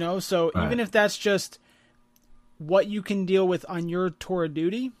do, So even if that's just what you can deal with on your tour of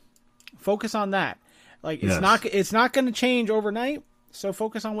duty, focus on that. Like it's not going to change overnight. So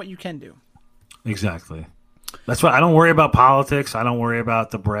focus on what you can do. Exactly. That's why I don't worry about politics. I don't worry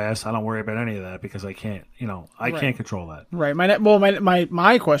about the brass. I don't worry about any of that because I can't, can't control that. Right.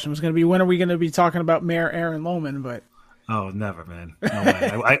 My question was going to be, when are we going to be talking about Mayor Aaron Lohman? But never, man. No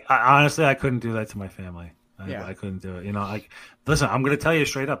way. I honestly, I couldn't do that to my family. I couldn't do it. Listen, I'm going to tell you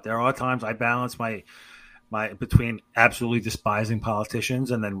straight up. There are times I balance my between absolutely despising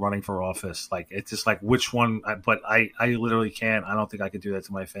politicians and then running for office. Like it's just like which one. But I literally can't. I don't think I could do that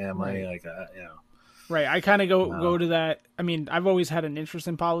to my family. Right. Right, I kind of go to that. I mean, I've always had an interest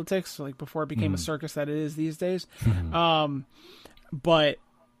in politics, like before it became a circus that it is these days. But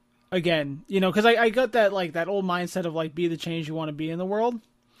again, because I got that that old mindset of like be the change you want to be in the world.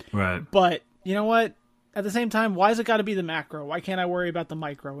 Right. But you know what? At the same time, why has it got to be the macro? Why can't I worry about the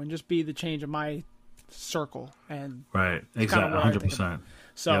micro and just be the change of my circle? And right, exactly, 100%.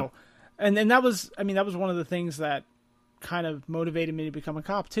 So, and that was one of the things that kind of motivated me to become a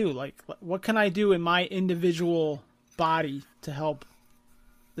cop too. Like, what can I do in my individual body to help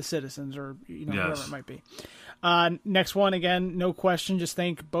the citizens or whoever it might be. Next one, again, no question, just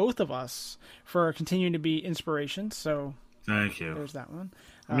thank both of us for continuing to be inspirations. So thank you. There's that one.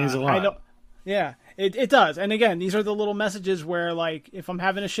 It means a lot. Yeah, it does. And again, these are the little messages where, like, if I'm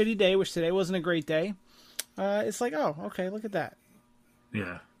having a shitty day, which today wasn't a great day, it's like, oh, okay, look at that.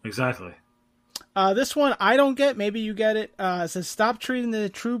 Yeah, exactly. This one I don't get. Maybe you get it. It says, stop treating the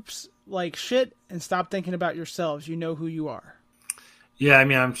troops like shit and stop thinking about yourselves. You know who you are. Yeah, I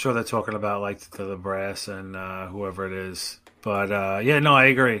mean, I'm sure they're talking about, like, the brass and whoever it is. But, yeah, no, I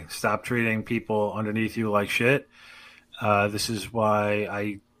agree. Stop treating people underneath you like shit. This is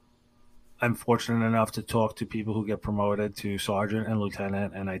why I'm fortunate enough to talk to people who get promoted to sergeant and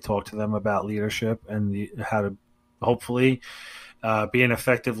lieutenant, and I talk to them about leadership and how to hopefully be an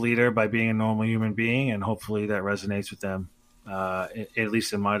effective leader by being a normal human being, and hopefully that resonates with them, at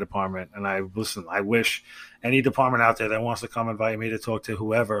least in my department. And I wish any department out there that wants to come invite me to talk to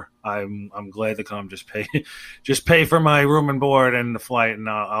whoever, I'm glad to come. Just pay for my room and board and the flight, and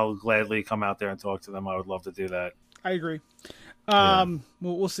I'll gladly come out there and talk to them. I would love to do that. I agree.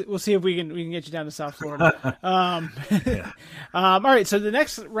 We'll see if we can get you down to South Florida. All right. So the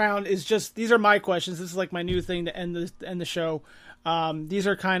next round is just, these are my questions. This is like my new thing to end the show. These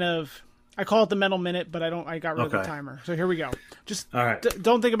are kind of, I call it the mental minute, but I got rid of the timer. So here we go. Just all right.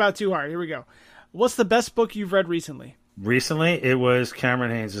 Don't think about it too hard. Here we go. What's the best book you've read recently? Recently, it was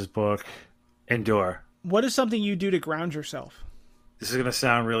Cameron Haynes' book, Endure. What is something you do to ground yourself? This is going to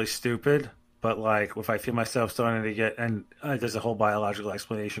sound really stupid, but like if I feel myself starting to get, and there's a whole biological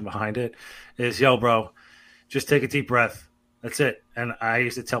explanation behind it, is, yo, bro, just take a deep breath. That's it. And I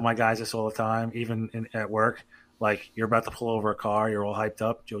used to tell my guys this all the time, even at work. Like, you're about to pull over a car, you're all hyped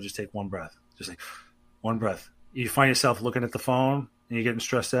up, Joe, just take one breath. Just like one breath. You find yourself looking at the phone and you're getting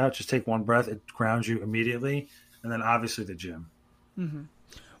stressed out, just take one breath. It grounds you immediately. And then obviously the gym. Mm-hmm.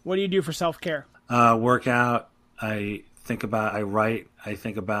 What do you do for self-care? Work out. I write. I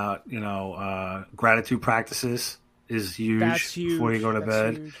think about, gratitude practices is huge. That's huge. Before you go to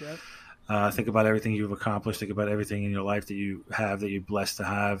bed. Huge, yep. Think about everything you've accomplished. Think about everything in your life that you have, that you're blessed to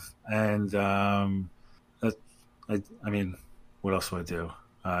have. And, I mean, what else do I do?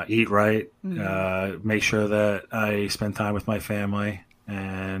 Eat right. Mm-hmm. Make sure that I spend time with my family.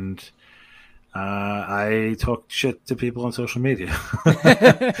 And I talk shit to people on social media.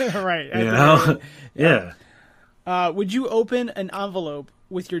 Right. Yeah. Would you open an envelope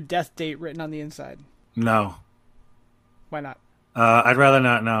with your death date written on the inside? No. Why not? I'd rather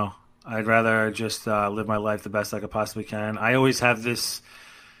not know. I'd rather just live my life the best I could possibly can. I always have this,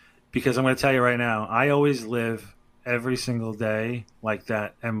 because I'm going to tell you right now, I always live every single day like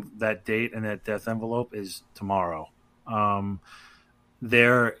that, and that date and that death envelope is tomorrow.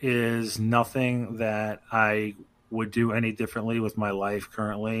 There is nothing that I would do any differently with my life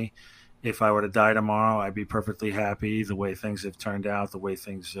currently. if I were to die tomorrow, I'd be perfectly happy the way things have turned out, the way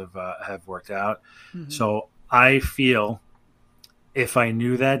things have worked out. Mm-hmm. So I feel if I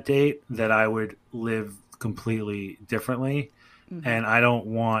knew that date that I would live completely differently. Mm-hmm. And I don't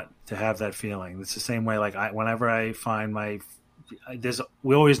want to have that feeling. It's the same way, like whenever I find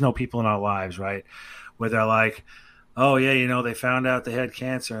we always know people in our lives, right? Where they're like, oh yeah, you know, they found out they had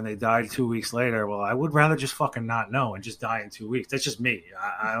cancer and they died 2 weeks later. Well, I would rather just fucking not know and just die in 2 weeks. That's just me.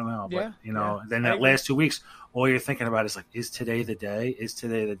 I don't know. But, you know, then that last 2 weeks, all you're thinking about is like, is today the day? Is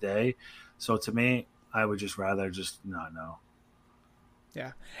today the day? So to me, I would just rather just not know.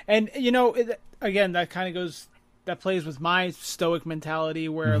 Yeah. And, you know, again, that kind of goes, that plays with my stoic mentality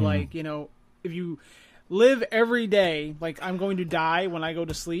where, mm-hmm. like, you know, if you live every day, like I'm going to die when I go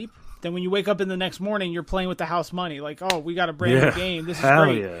to sleep, then when you wake up in the next morning, you're playing with the house money. Like, oh, we got a brand new game. This is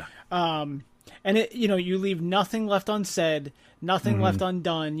great. Yeah. And it, you know, you leave nothing left unsaid, nothing mm-hmm. left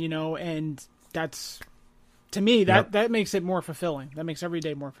undone, you know, and that's, to me, that makes it more fulfilling. That makes every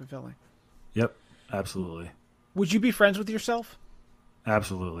day more fulfilling. Yep. Absolutely. Would you be friends with yourself?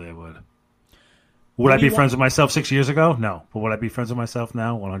 Absolutely, I would. Would I be friends with myself 6 years ago? No. But would I be friends with myself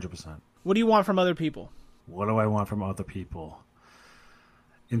now? 100%. What do you want from other people? What do I want from other people?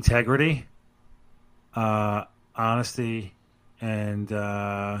 Integrity, honesty, and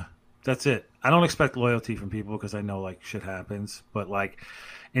that's it. I don't expect loyalty from people because I know like shit happens, but like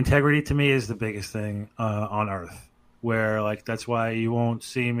integrity to me is the biggest thing on earth, where like that's why you won't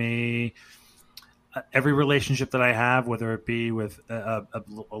see me. Every relationship that I have, whether it be with a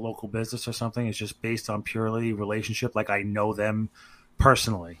local business or something, is just based on purely relationship. Like I know them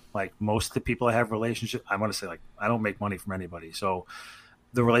personally. Like most of the people I have relationships, I want to say like I don't make money from anybody, so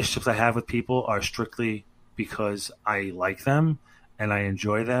the relationships I have with people are strictly because I like them and I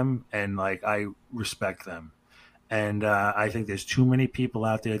enjoy them and like I respect them. And I think there's too many people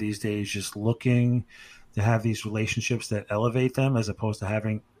out there these days just looking to have these relationships that elevate them as opposed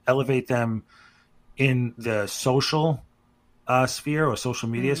to elevate them in the social sphere or social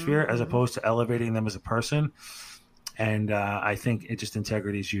media mm-hmm. sphere as opposed to elevating them as a person. And I think it just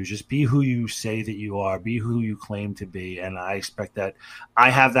integrity is you. Just be who you say that you are. Be who you claim to be. And I expect that.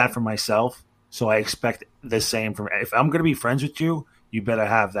 I have that for myself. So I expect the same from. If I'm going to be friends with you, you better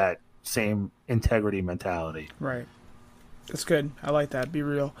have that same integrity mentality. Right. That's good. I like that. Be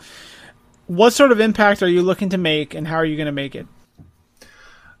real. What sort of impact are you looking to make, and how are you going to make it?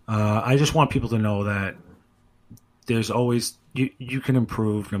 I just want people to know that there's always you can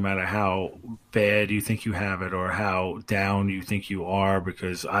improve no matter how bad you think you have it or how down you think you are,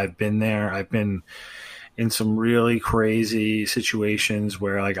 because I've been there. I've been in some really crazy situations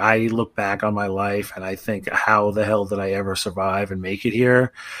where like I look back on my life and I think, how the hell did I ever survive and make it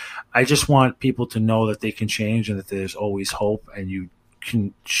here? I just want people to know that they can change and that there's always hope, and you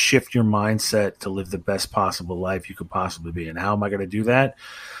can shift your mindset to live the best possible life you could possibly be. And how am I going to do that?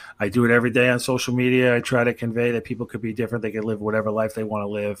 I do it every day on social media. I try to convey that people could be different. They can live whatever life they want to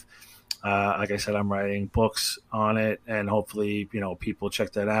live. Like I said, I'm writing books on it, and hopefully, you know, people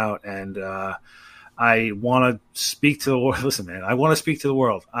check that out. And I want to speak to the world. Listen, man, I want to speak to the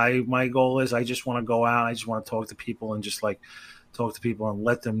world. My goal is I just want to go out. I just want to talk to people and just like talk to people and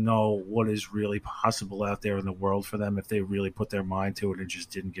let them know what is really possible out there in the world for them if they really put their mind to it and just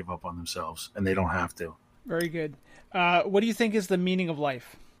didn't give up on themselves. And they don't have to. Very good. What do you think is the meaning of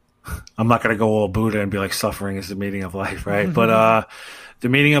life? I'm not going to go all Buddha and be like suffering is the meaning of life, right? But the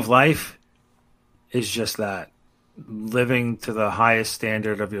meaning of life is just that. Living to the highest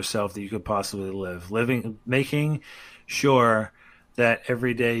standard of yourself that you could possibly live. Making sure that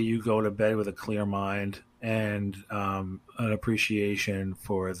every day you go to bed with a clear mind and an appreciation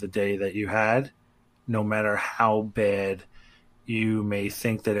for the day that you had, no matter how bad you may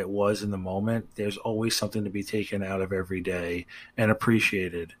think that it was in the moment. There's always something to be taken out of every day and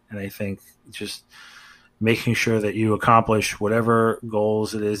appreciated. And I think just making sure that you accomplish whatever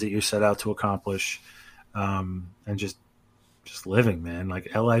goals it is that you set out to accomplish, and just living, man,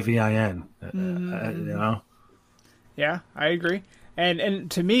 like LIVIN, mm-hmm. You know? Yeah, I agree. And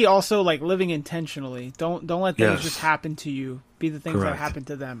to me also, like, living intentionally. Don't let things just happen to you. Be the things that happen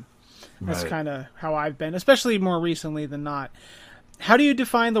to them. That's kind of how I've been, especially more recently than not. How do you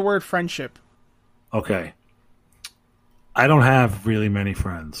define the word friendship? Okay. I don't have really many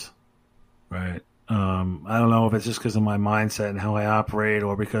friends, right? I don't know if it's just because of my mindset and how I operate,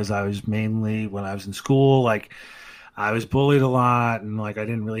 or because I was mainly, when I was in school, like I was bullied a lot, and like I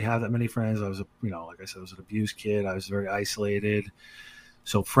didn't really have that many friends. I was, like I said, I was an abused kid. I was very isolated.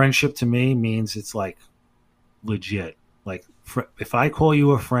 So friendship to me means it's like legit. Like if I call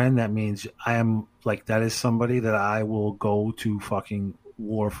you a friend, that means I am like, that is somebody that I will go to fucking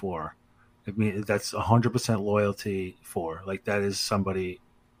war for. I mean, that's 100% loyalty for. Like, that is somebody,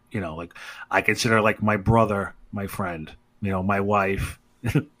 like I consider like my brother, my friend, my wife.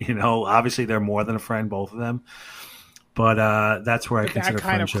 Obviously they're more than a friend, both of them. But that's where I consider that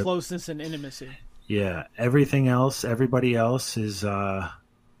kind friendship. of closeness and intimacy. Yeah, everything else, everybody else is an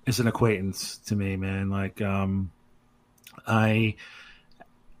acquaintance to me, man. Like, I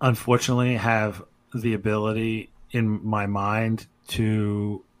unfortunately have the ability in my mind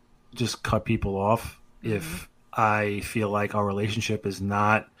to just cut people off if I feel like our relationship is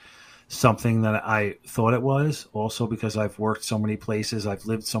not something that I thought it was. Also, because I've worked so many places, I've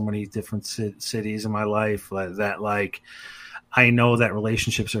lived so many different cities in my life that like I know that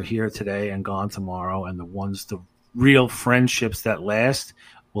relationships are here today and gone tomorrow, and the real friendships that last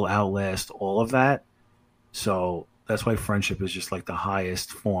will outlast all of that. So that's why friendship is just like the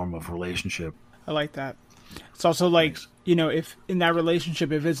highest form of relationship. I like that. It's also like, if in that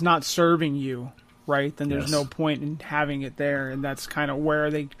relationship, if it's not serving you, right, then there's no point in having it there. And that's kind of where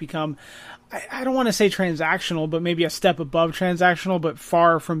they become, I don't want to say transactional, but maybe a step above transactional, but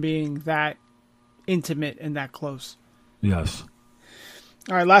far from being that intimate and that close. Yes.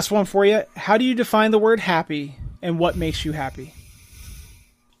 All right, last one for you. How do you define the word happy, and what makes you happy?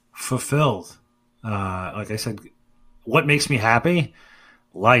 Fulfilled. Like I said, what makes me happy?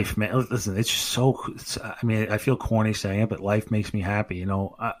 Life, man. Listen, it's just I feel corny saying it, but life makes me happy.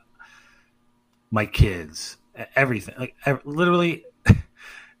 My kids, everything. Like, literally,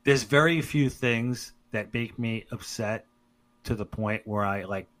 there's very few things that make me upset to the point where I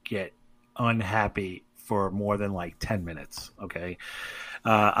like get unhappy for more than like 10 minutes. Okay.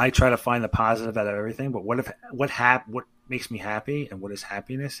 I try to find the positive out of everything, but what makes me happy and what is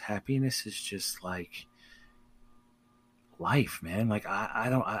happiness? Happiness is just like life, man. Like, I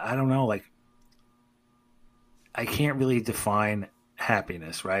don't know. Like, I can't really define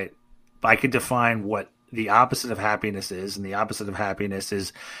happiness, right? But I could define what the opposite of happiness is, and the opposite of happiness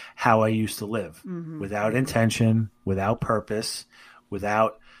is how I used to live, without intention, without purpose,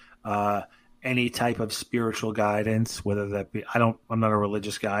 without any type of spiritual guidance, whether that be, I'm not a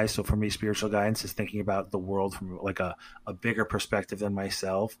religious guy. So for me, spiritual guidance is thinking about the world from like a bigger perspective than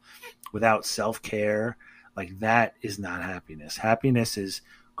myself, without self-care. Like, that is not happiness. Happiness is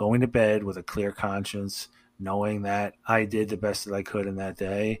going to bed with a clear conscience, knowing that I did the best that I could in that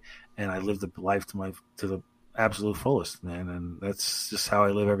day, and I lived the life to the absolute fullest, man. And that's just how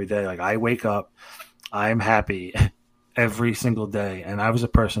I live every day. Like, I wake up, I'm happy every single day. And I was a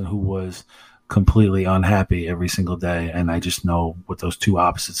person who was completely unhappy every single day. And I just know what those two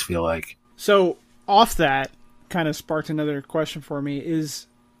opposites feel like. So off that, kind of sparked another question for me is,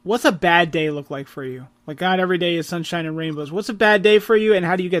 what's a bad day look like for you? Like, not every day is sunshine and rainbows. What's a bad day for you, and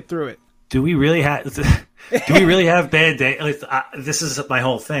how do you get through it? Do we really have bad days? This is my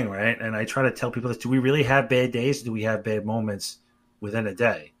whole thing, right? And I try to tell people this. Do we really have bad days? Do we have bad moments within a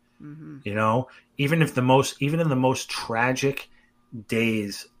day? Mm-hmm. Even in the most tragic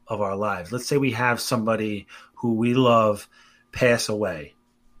days of our lives, let's say we have somebody who we love pass away.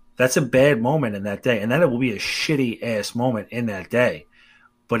 That's a bad moment in that day. And then it will be a shitty ass moment in that day.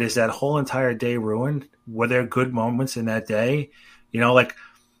 But is that whole entire day ruined? Were there good moments in that day?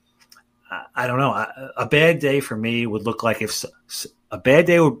 I don't know. A bad day for me would look like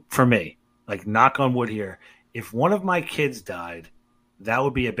like, knock on wood here, if one of my kids died, that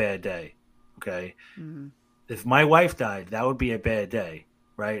would be a bad day. Okay. Mm-hmm. If my wife died, that would be a bad day.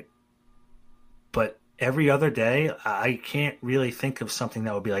 Right. But every other day, I can't really think of something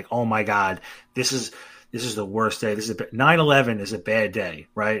that would be like, oh my God, this is the worst day. 9/11 is a bad day.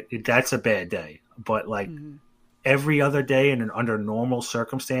 Right. That's a bad day. But like, every other day and under normal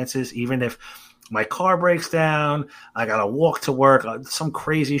circumstances, even if my car breaks down, I got to walk to work, some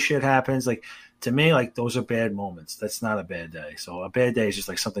crazy shit happens. Like, to me, like, those are bad moments. That's not a bad day. So a bad day is just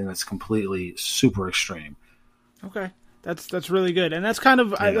like something that's completely super extreme. Okay. That's really good. And that's kind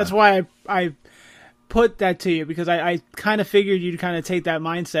of, that's why I put that to you, because I kind of figured you'd kind of take that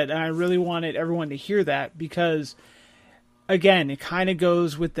mindset, and I really wanted everyone to hear that, because again, it kind of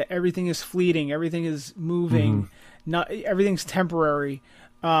goes with everything is fleeting, everything is moving, not everything's temporary.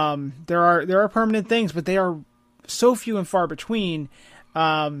 There are permanent things, but they are so few and far between.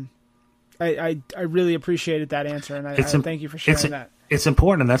 I really appreciated that answer, and I thank you for sharing that. It's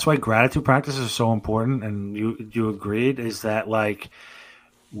important, and that's why gratitude practices are so important. And you agreed, is that like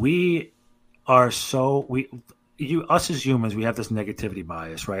we are us as humans, we have this negativity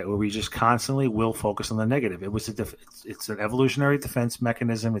bias, right? Where we just constantly will focus on the negative. It's an evolutionary defense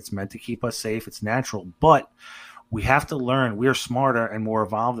mechanism. It's meant to keep us safe. It's natural. But we have to learn. We are smarter and more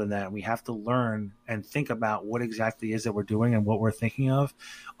evolved than that. We have to learn and think about what exactly is that we're doing and what we're thinking of.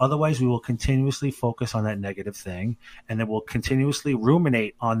 Otherwise, we will continuously focus on that negative thing, and then we'll continuously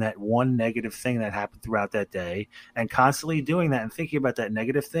ruminate on that one negative thing that happened throughout that day. And constantly doing that and thinking about that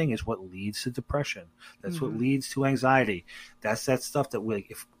negative thing is what leads to depression. That's what leads to anxiety. That's that stuff that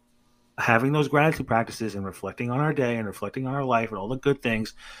if having those gratitude practices and reflecting on our day and reflecting on our life and all the good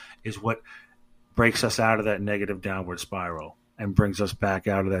things is what breaks us out of that negative downward spiral and brings us back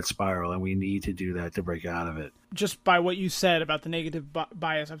out of that spiral. And we need to do that to break out of it. Just by what you said about the negative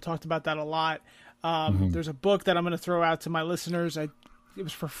bias, I've talked about that a lot. There's a book that I'm going to throw out to my listeners. It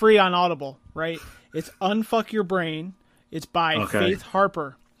was for free on Audible, right? It's Unfuck Your Brain. It's by Faith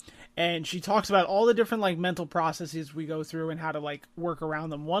Harper. And she talks about all the different like mental processes we go through and how to like work around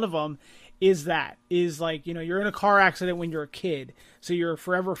them. One of them is like, you know, you're in a car accident when you're a kid, so you're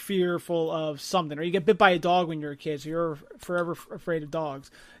forever fearful of something, or you get bit by a dog when you're a kid, so you're forever afraid of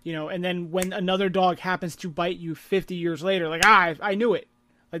dogs, you know, and then when another dog happens to bite you 50 years later, like, I knew it.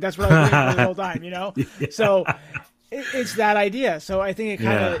 Like, that's what I was doing the whole time, you know? Yeah. So it's that idea. So I think it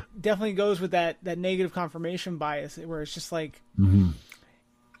kind of definitely goes with that negative confirmation bias, where it's just like,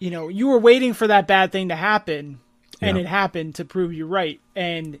 you know, you were waiting for that bad thing to happen, and it happened to prove you right.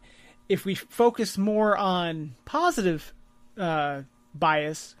 And if we focus more on positive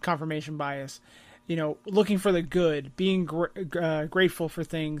bias, confirmation bias, you know, looking for the good, being grateful for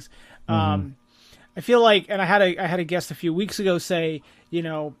things, I feel like, and I had a guest a few weeks ago say, you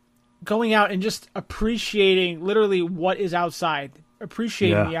know, going out and just appreciating literally what is outside,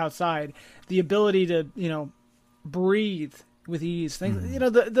 appreciating the outside, the ability to, you know, breathe with ease, things, you know,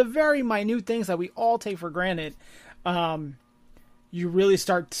 the very minute things that we all take for granted. You really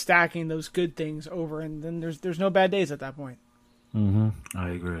start stacking those good things over, and then there's no bad days at that point. I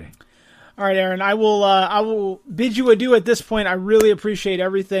agree. All right, Aaron, I will bid you adieu at this point. I really appreciate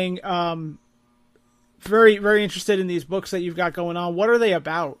everything. Very, very interested in these books that you've got going on. What are they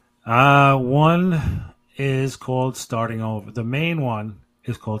about? One is called Starting Over. The main one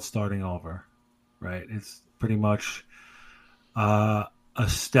is called Starting Over, right? It's pretty much a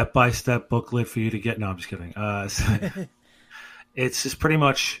step-by-step booklet for you to get. No, I'm just kidding. It's just pretty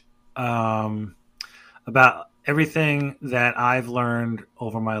much about everything that I've learned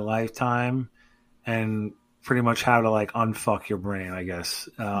over my lifetime, and pretty much how to like unfuck your brain, I guess,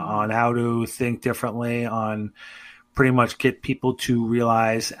 on how to think differently, on pretty much get people to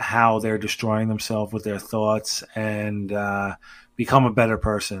realize how they're destroying themselves with their thoughts and become a better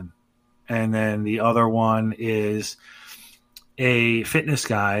person. And then the other one is a fitness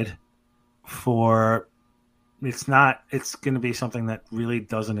guide for, it's going to be something that really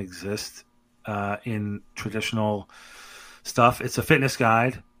doesn't exist in traditional stuff. It's a fitness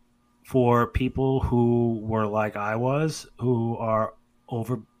guide for people who were like I was, who are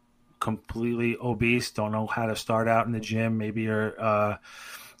completely obese, don't know how to start out in the gym. Maybe you're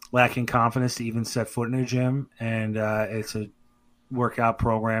lacking confidence to even set foot in a gym. And it's a workout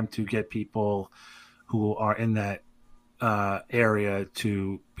program to get people who are in that area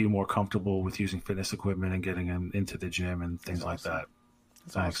to be more comfortable with using fitness equipment and getting them into the gym and things like that.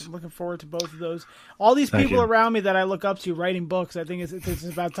 That's awesome. Looking forward to both of those. All these people around me that I look up to writing books, I think it's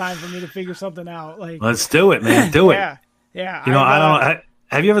about time for me to figure something out. Like, let's do it, man. Do it. Yeah. You know,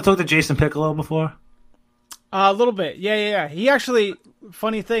 have you ever talked to Jason Piccolo before? A little bit. Yeah. He actually,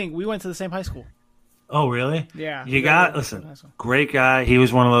 funny thing, we went to the same high school. Oh, really? Yeah. Listen, great guy. He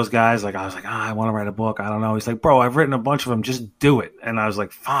was one of those guys, like, I was like, I want to write a book. I don't know. He's like, bro, I've written a bunch of them. Just do it. And I was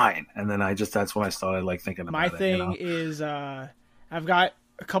like, fine. And then that's when I started like thinking about it. My thing is, I've got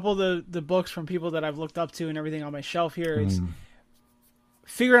a couple of the books from people that I've looked up to and everything on my shelf here. It's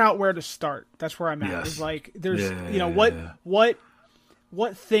figuring out where to start. That's where I'm at. Yes. It's like, there's,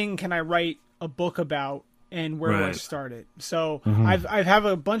 what thing can I write a book about and where do I start it? So I have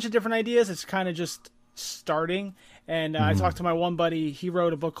a bunch of different ideas. It's kind of just starting. And I talked to my one buddy. He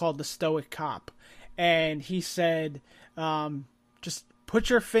wrote a book called The Stoic Cop. And he said, just put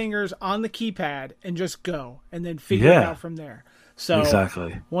your fingers on the keypad and just go, and then figure it out from there. So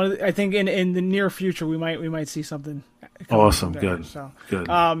exactly. I think in the near future we might see something. Awesome. Good. So good.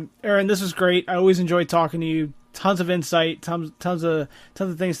 Aaron, this was great. I always enjoy talking to you. Tons of insight, tons of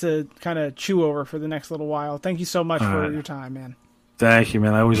things to kind of chew over for the next little while. Thank you so much for your time, man. Thank you,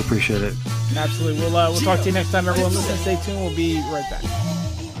 man. I always appreciate it. Absolutely. We'll talk to you next time, everyone. Listen, stay tuned. We'll be right back.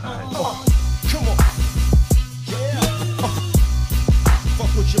 All right. Come on.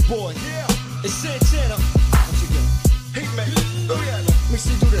 Fuck with your boy. Yeah. It's Santana. Once again. Hey, man. Oh, yeah, man. Let me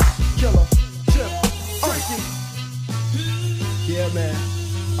see do this. Killer. Chip. Frankie. Yeah, man.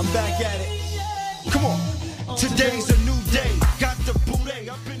 I'm back at it. Come on. Today's a new day. Got the booty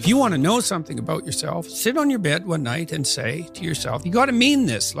up in. If you want to know something about yourself, sit on your bed one night and say to yourself, you got to mean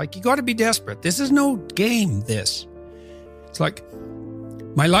this. Like, you got to be desperate. This is no game, this. It's like,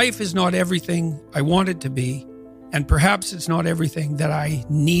 my life is not everything I want it to be, and perhaps it's not everything that I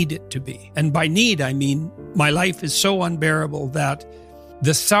need it to be. And by need, I mean my life is so unbearable that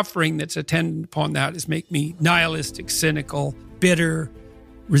the suffering that's attendant upon that is make me nihilistic, cynical, bitter,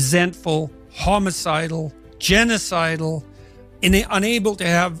 resentful, homicidal, genocidal, unable to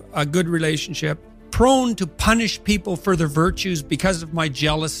have a good relationship, prone to punish people for their virtues because of my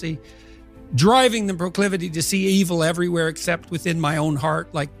jealousy, driving the proclivity to see evil everywhere except within my own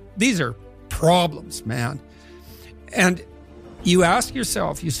heart. Like, these are problems, man. And you ask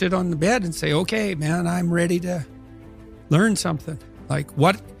yourself, you sit on the bed and say, okay, man, I'm ready to learn something. Like,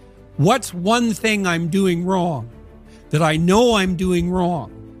 what's one thing I'm doing wrong that I know I'm doing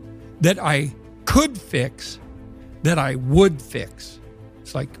wrong that I could fix, that I would fix?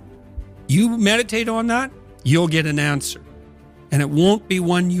 It's like, you meditate on that, you'll get an answer. And it won't be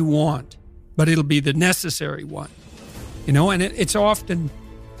one you want, but it'll be the necessary one. You know, and it's often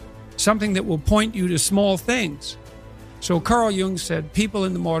something that will point you to small things. So Carl Jung said, people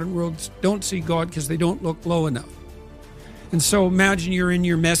in the modern world don't see God because they don't look low enough. And so imagine you're in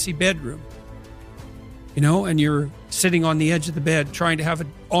your messy bedroom, you know, and you're sitting on the edge of the bed trying to have an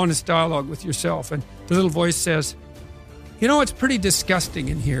honest dialogue with yourself. And the little voice says, you know, it's pretty disgusting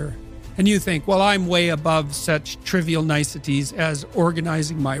in here. And you think, well, I'm way above such trivial niceties as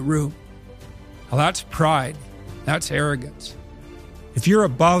organizing my room. Well, that's pride. That's arrogance. If you're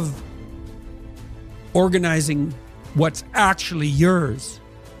above organizing what's actually yours,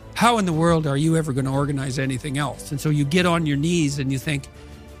 how in the world are you ever going to organize anything else? And so you get on your knees and you think,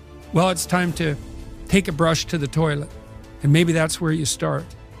 well, it's time to take a brush to the toilet. And maybe that's where you start.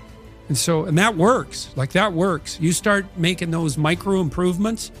 And that works. Like, that works. You start making those micro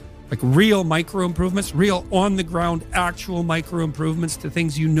improvements, like real micro improvements, real on the ground, actual micro improvements to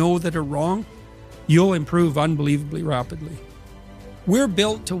things you know that are wrong, you'll improve unbelievably rapidly. We're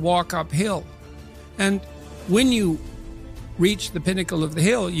built to walk uphill. And when you reach the pinnacle of the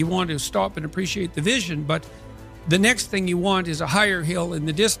hill, you want to stop and appreciate the vision, but the next thing you want is a higher hill in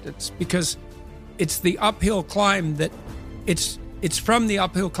the distance, because it's the uphill climb that it's from the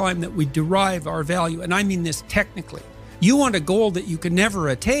uphill climb that we derive our value. And I mean this technically. You want a goal that you can never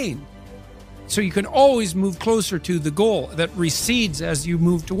attain, so you can always move closer to the goal that recedes as you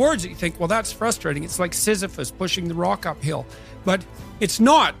move towards it. You think, well, that's frustrating. It's like Sisyphus pushing the rock uphill. But it's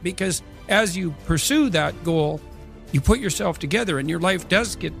not, because as you pursue that goal, you put yourself together and your life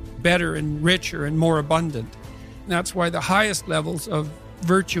does get better and richer and more abundant. And that's why the highest levels of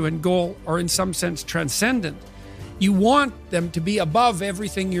virtue and goal are in some sense transcendent. You want them to be above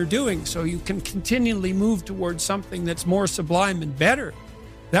everything you're doing so you can continually move towards something that's more sublime and better.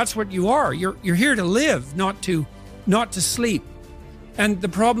 That's what you are. You're here to live, not to sleep. And the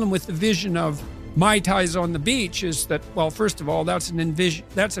problem with the vision of Mai Tais on the beach is that, well, first of all, that's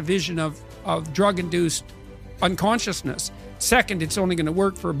a vision of drug-induced unconsciousness. Second, it's only going to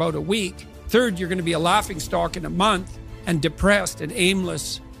work for about a week. Third, you're going to be a laughingstock in a month and depressed and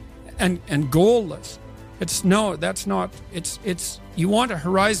aimless and goalless. You want a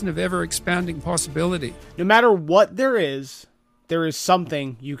horizon of ever-expanding possibility. No matter what there is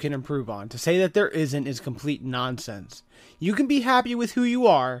something you can improve on. To say that there isn't is complete nonsense. You can be happy with who you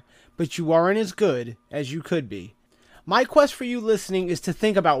are, but you aren't as good as you could be. My quest for you listening is to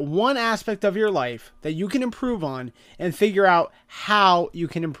think about one aspect of your life that you can improve on and figure out how you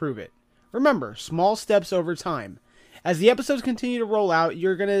can improve it. Remember, small steps over time. As the episodes continue to roll out,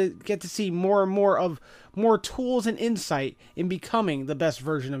 you're going to get to see more and more tools and insight in becoming the best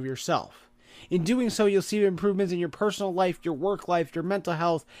version of yourself. In doing so, you'll see improvements in your personal life, your work life, your mental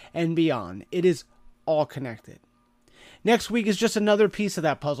health, and beyond. It is all connected. Next week is just another piece of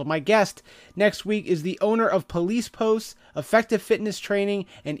that puzzle. My guest next week is the owner of Police Posts, Effective Fitness Training,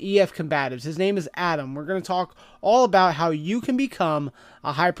 and EF Combatives. His name is Adam. We're going to talk all about how you can become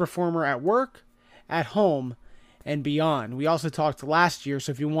a high performer at work, at home, and beyond. We also talked last year,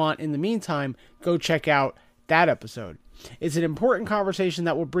 so if you want, in the meantime, go check out that episode. It's an important conversation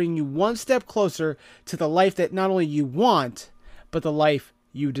that will bring you one step closer to the life that not only you want, but the life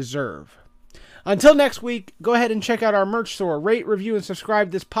you deserve. Until next week, go ahead and check out our merch store. Rate, review, and subscribe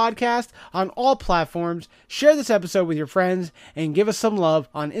to this podcast on all platforms. Share this episode with your friends, and give us some love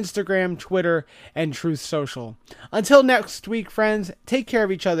on Instagram, Twitter, and Truth Social. Until next week, friends, take care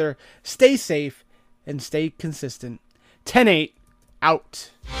of each other, stay safe, and stay consistent. 10-8, out.